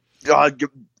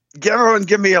everyone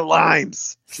give me a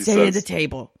limes. Stay at the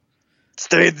table.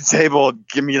 Stay at the table.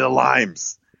 Give me the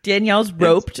limes. Danielle's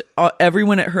roped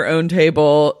everyone at her own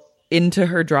table into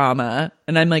her drama.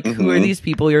 And I'm like, who are these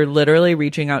people? You're literally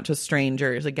reaching out to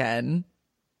strangers again.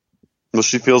 Well,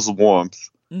 she feels the warmth.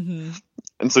 And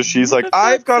so she's like,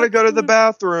 I've got to go to the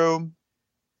bathroom.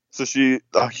 So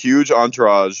a huge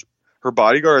entourage. Her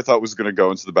bodyguard, I thought, was going to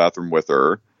go into the bathroom with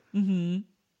her.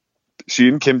 She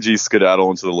and Kim G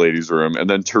skedaddle into the ladies' room. And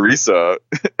then Teresa,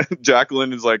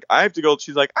 Jacqueline is like, I have to go.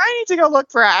 She's like, I need to go look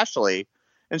for Ashley.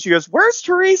 And she goes, where's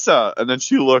Teresa? And then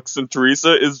she looks, and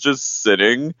Teresa is just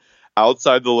sitting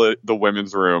outside the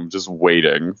women's room, just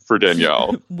waiting for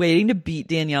Danielle. Waiting to beat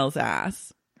Danielle's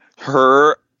ass.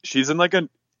 She's in like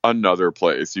another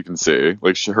place, you can see.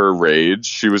 Like her rage.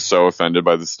 She was so offended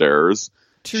by the stares.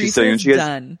 Teresa's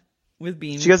done with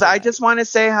being She goes, I just want to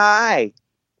say hi.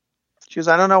 She goes,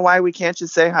 I don't know why we can't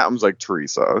just say hi. I was like,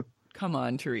 Teresa. Come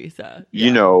on, Teresa.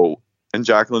 You know. And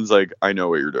Jacqueline's like, I know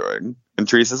what you're doing. And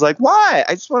Teresa's like, why?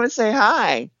 I just want to say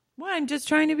hi. Well, I'm just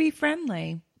trying to be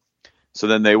friendly. So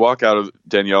then they walk out of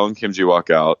Danielle and Kim G walk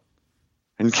out.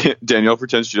 And Danielle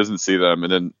pretends she doesn't see them.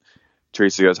 And then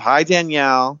Teresa goes, hi,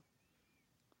 Danielle.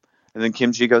 And then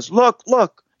Kim G goes,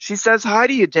 look. She says hi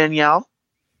to you, Danielle.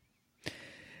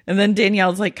 And then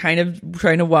Danielle's like kind of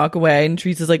trying to walk away. And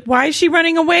Teresa's like, why is she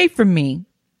running away from me?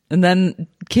 And then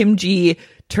Kim G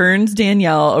turns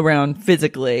Danielle around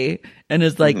physically and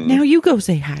is like, now you go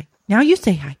say hi. Now you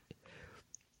say hi.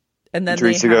 And then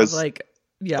Teresa goes, like,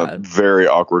 a very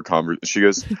awkward conversation. She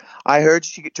goes,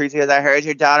 Teresa goes, I heard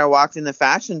your daughter walked in the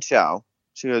fashion show.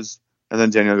 She goes, and then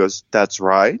Danielle goes, that's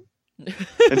right.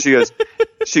 And she goes,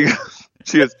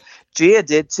 Gia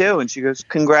did too. And she goes,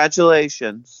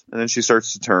 congratulations. And then she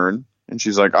starts to turn and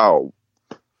she's like, oh,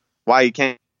 why you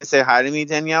can't say hi to me,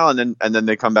 Danielle? And then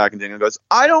they come back and Danielle goes,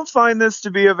 I don't find this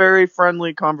to be a very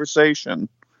friendly conversation.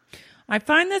 I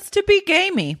find this to be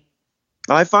gamey.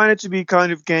 I find it to be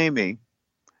kind of gamey.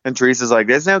 And Teresa's like,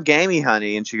 there's no gamey,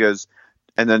 honey. And she goes,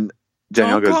 and then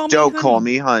Danielle goes, don't call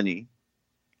me honey.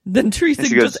 Then Teresa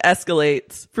just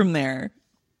escalates from there.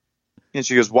 And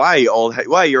she goes, why,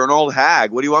 you're an old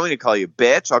hag. What do you want me to call you,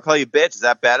 bitch? I'll call you bitch. Is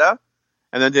that better?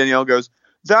 And then Danielle goes,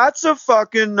 that's a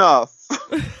fucking enough.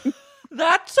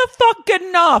 That's a fucking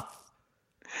enough.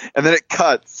 And then it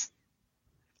cuts.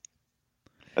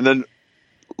 And then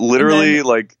literally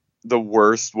like the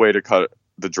worst way to cut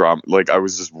the drama. Like I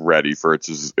was just ready for it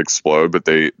to just explode, but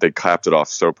they capped it off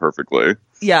so perfectly.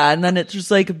 Yeah, and then it's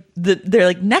just like they're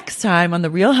like, next time on the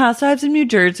Real Housewives of New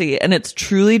Jersey, and it's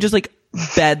truly just like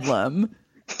bedlam.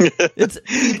 It's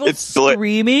people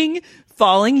screaming,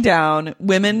 falling down,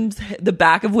 the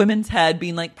back of women's head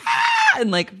being like, ah! And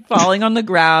like falling on the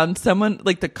ground. Someone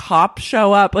like the cops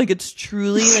show up. Like it's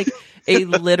truly like a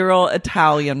literal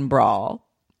Italian brawl.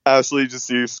 Ashley just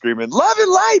see you screaming, love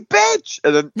and light, bitch!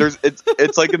 And then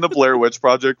it's like in the Blair Witch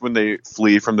Project when they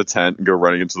flee from the tent and go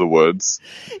running into the woods.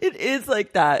 It is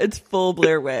like that. It's full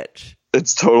Blair Witch.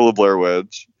 It's total Blair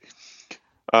Witch.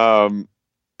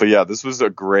 But yeah, this was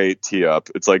a great tee up.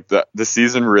 It's like the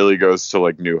season really goes to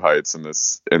like new heights in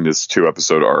this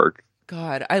 2-episode arc.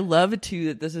 God, I love it too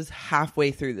that this is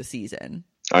halfway through the season.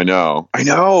 I know.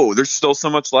 There's still so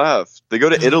much left. They go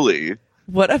to Italy.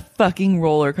 What a fucking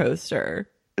roller coaster.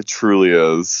 It truly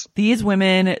is. These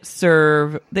women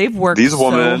they've worked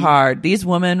so hard. These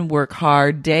women work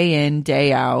hard day in,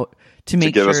 day out to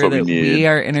make sure that we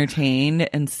are entertained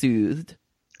and soothed.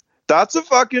 That's a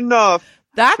fucking enough.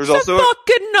 That's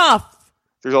fucking enough.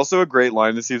 There's also a great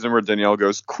line this season where Danielle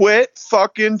goes, quit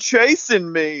fucking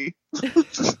chasing me.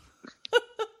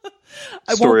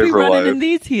 I won't be running in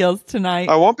these heels tonight.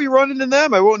 I won't be running in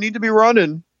them. I won't need to be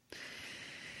running.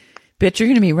 Bitch, you're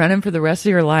going to be running for the rest of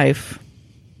your life.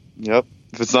 Yep.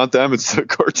 If it's not them, it's the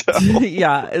cartel.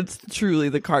 Yeah, it's truly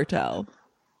the cartel.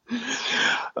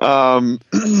 Thank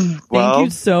you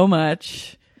so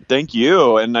much. Thank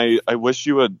you. And I wish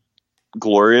you a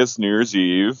glorious New Year's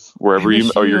Eve, wherever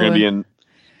you're going to be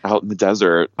out in the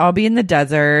desert. I'll be in the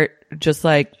desert, just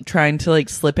like trying to like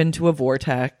slip into a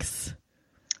vortex.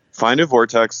 Find a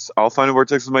vortex. I'll find a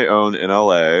vortex of my own in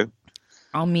LA.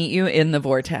 I'll meet you in the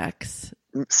vortex.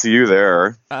 See you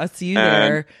there. See you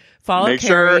there. Follow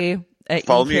Carrie at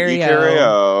Follow me at Icario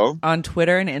Icario. on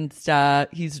Twitter and Insta.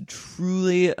 He's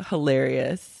truly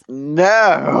hilarious.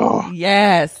 No.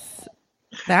 Yes.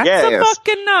 That's a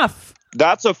fucking enough.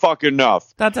 That's a fucking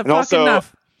enough. That's a And fucking also,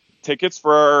 enough. tickets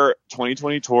for our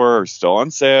 2020 tour are still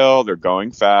on sale. They're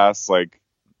going fast. Like,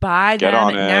 Buy get them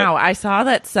on it. now. I saw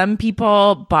that some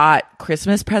people bought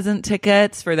Christmas present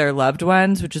tickets for their loved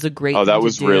ones, which is a great thing that to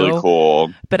was do. really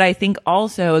cool. But I think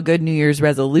also a good New Year's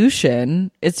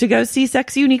resolution is to go see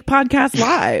Sex Unique Podcast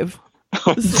live.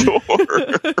 On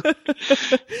tour.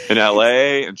 In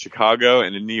LA, in Chicago,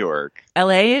 and in New York.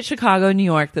 LA, Chicago, New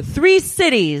York, the 3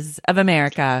 cities of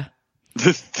America.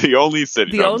 The only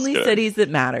city. The No, I'm just only kidding. cities that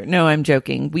matter. No, I'm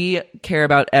joking. We care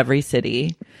about every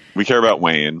city. We care about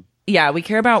Wayne. Yeah, we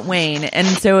care about Wayne. And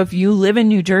so if you live in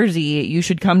New Jersey, you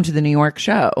should come to the New York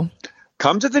show.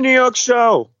 Come to the New York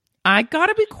show. I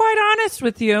gotta be quite honest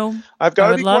with you. I've got I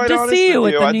to would be love quite to honest see you with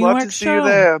at you. the I'd New love York to see show. you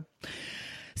there.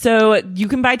 So you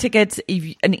can buy tickets.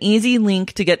 An easy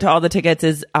link to get to all the tickets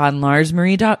is on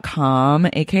larsmarie.com,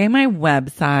 aka my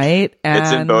website. And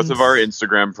It's in both of our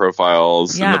Instagram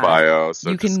profiles in the bio.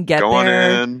 So you can just get go on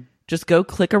there. in. Just go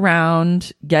click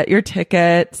around, get your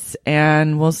tickets,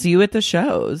 and we'll see you at the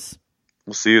shows.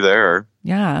 We'll see you there.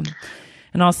 Yeah.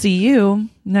 And I'll see you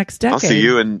next decade. I'll see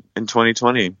you in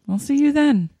 2020. I'll see you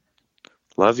then.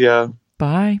 Love ya.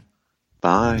 Bye.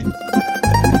 Bye.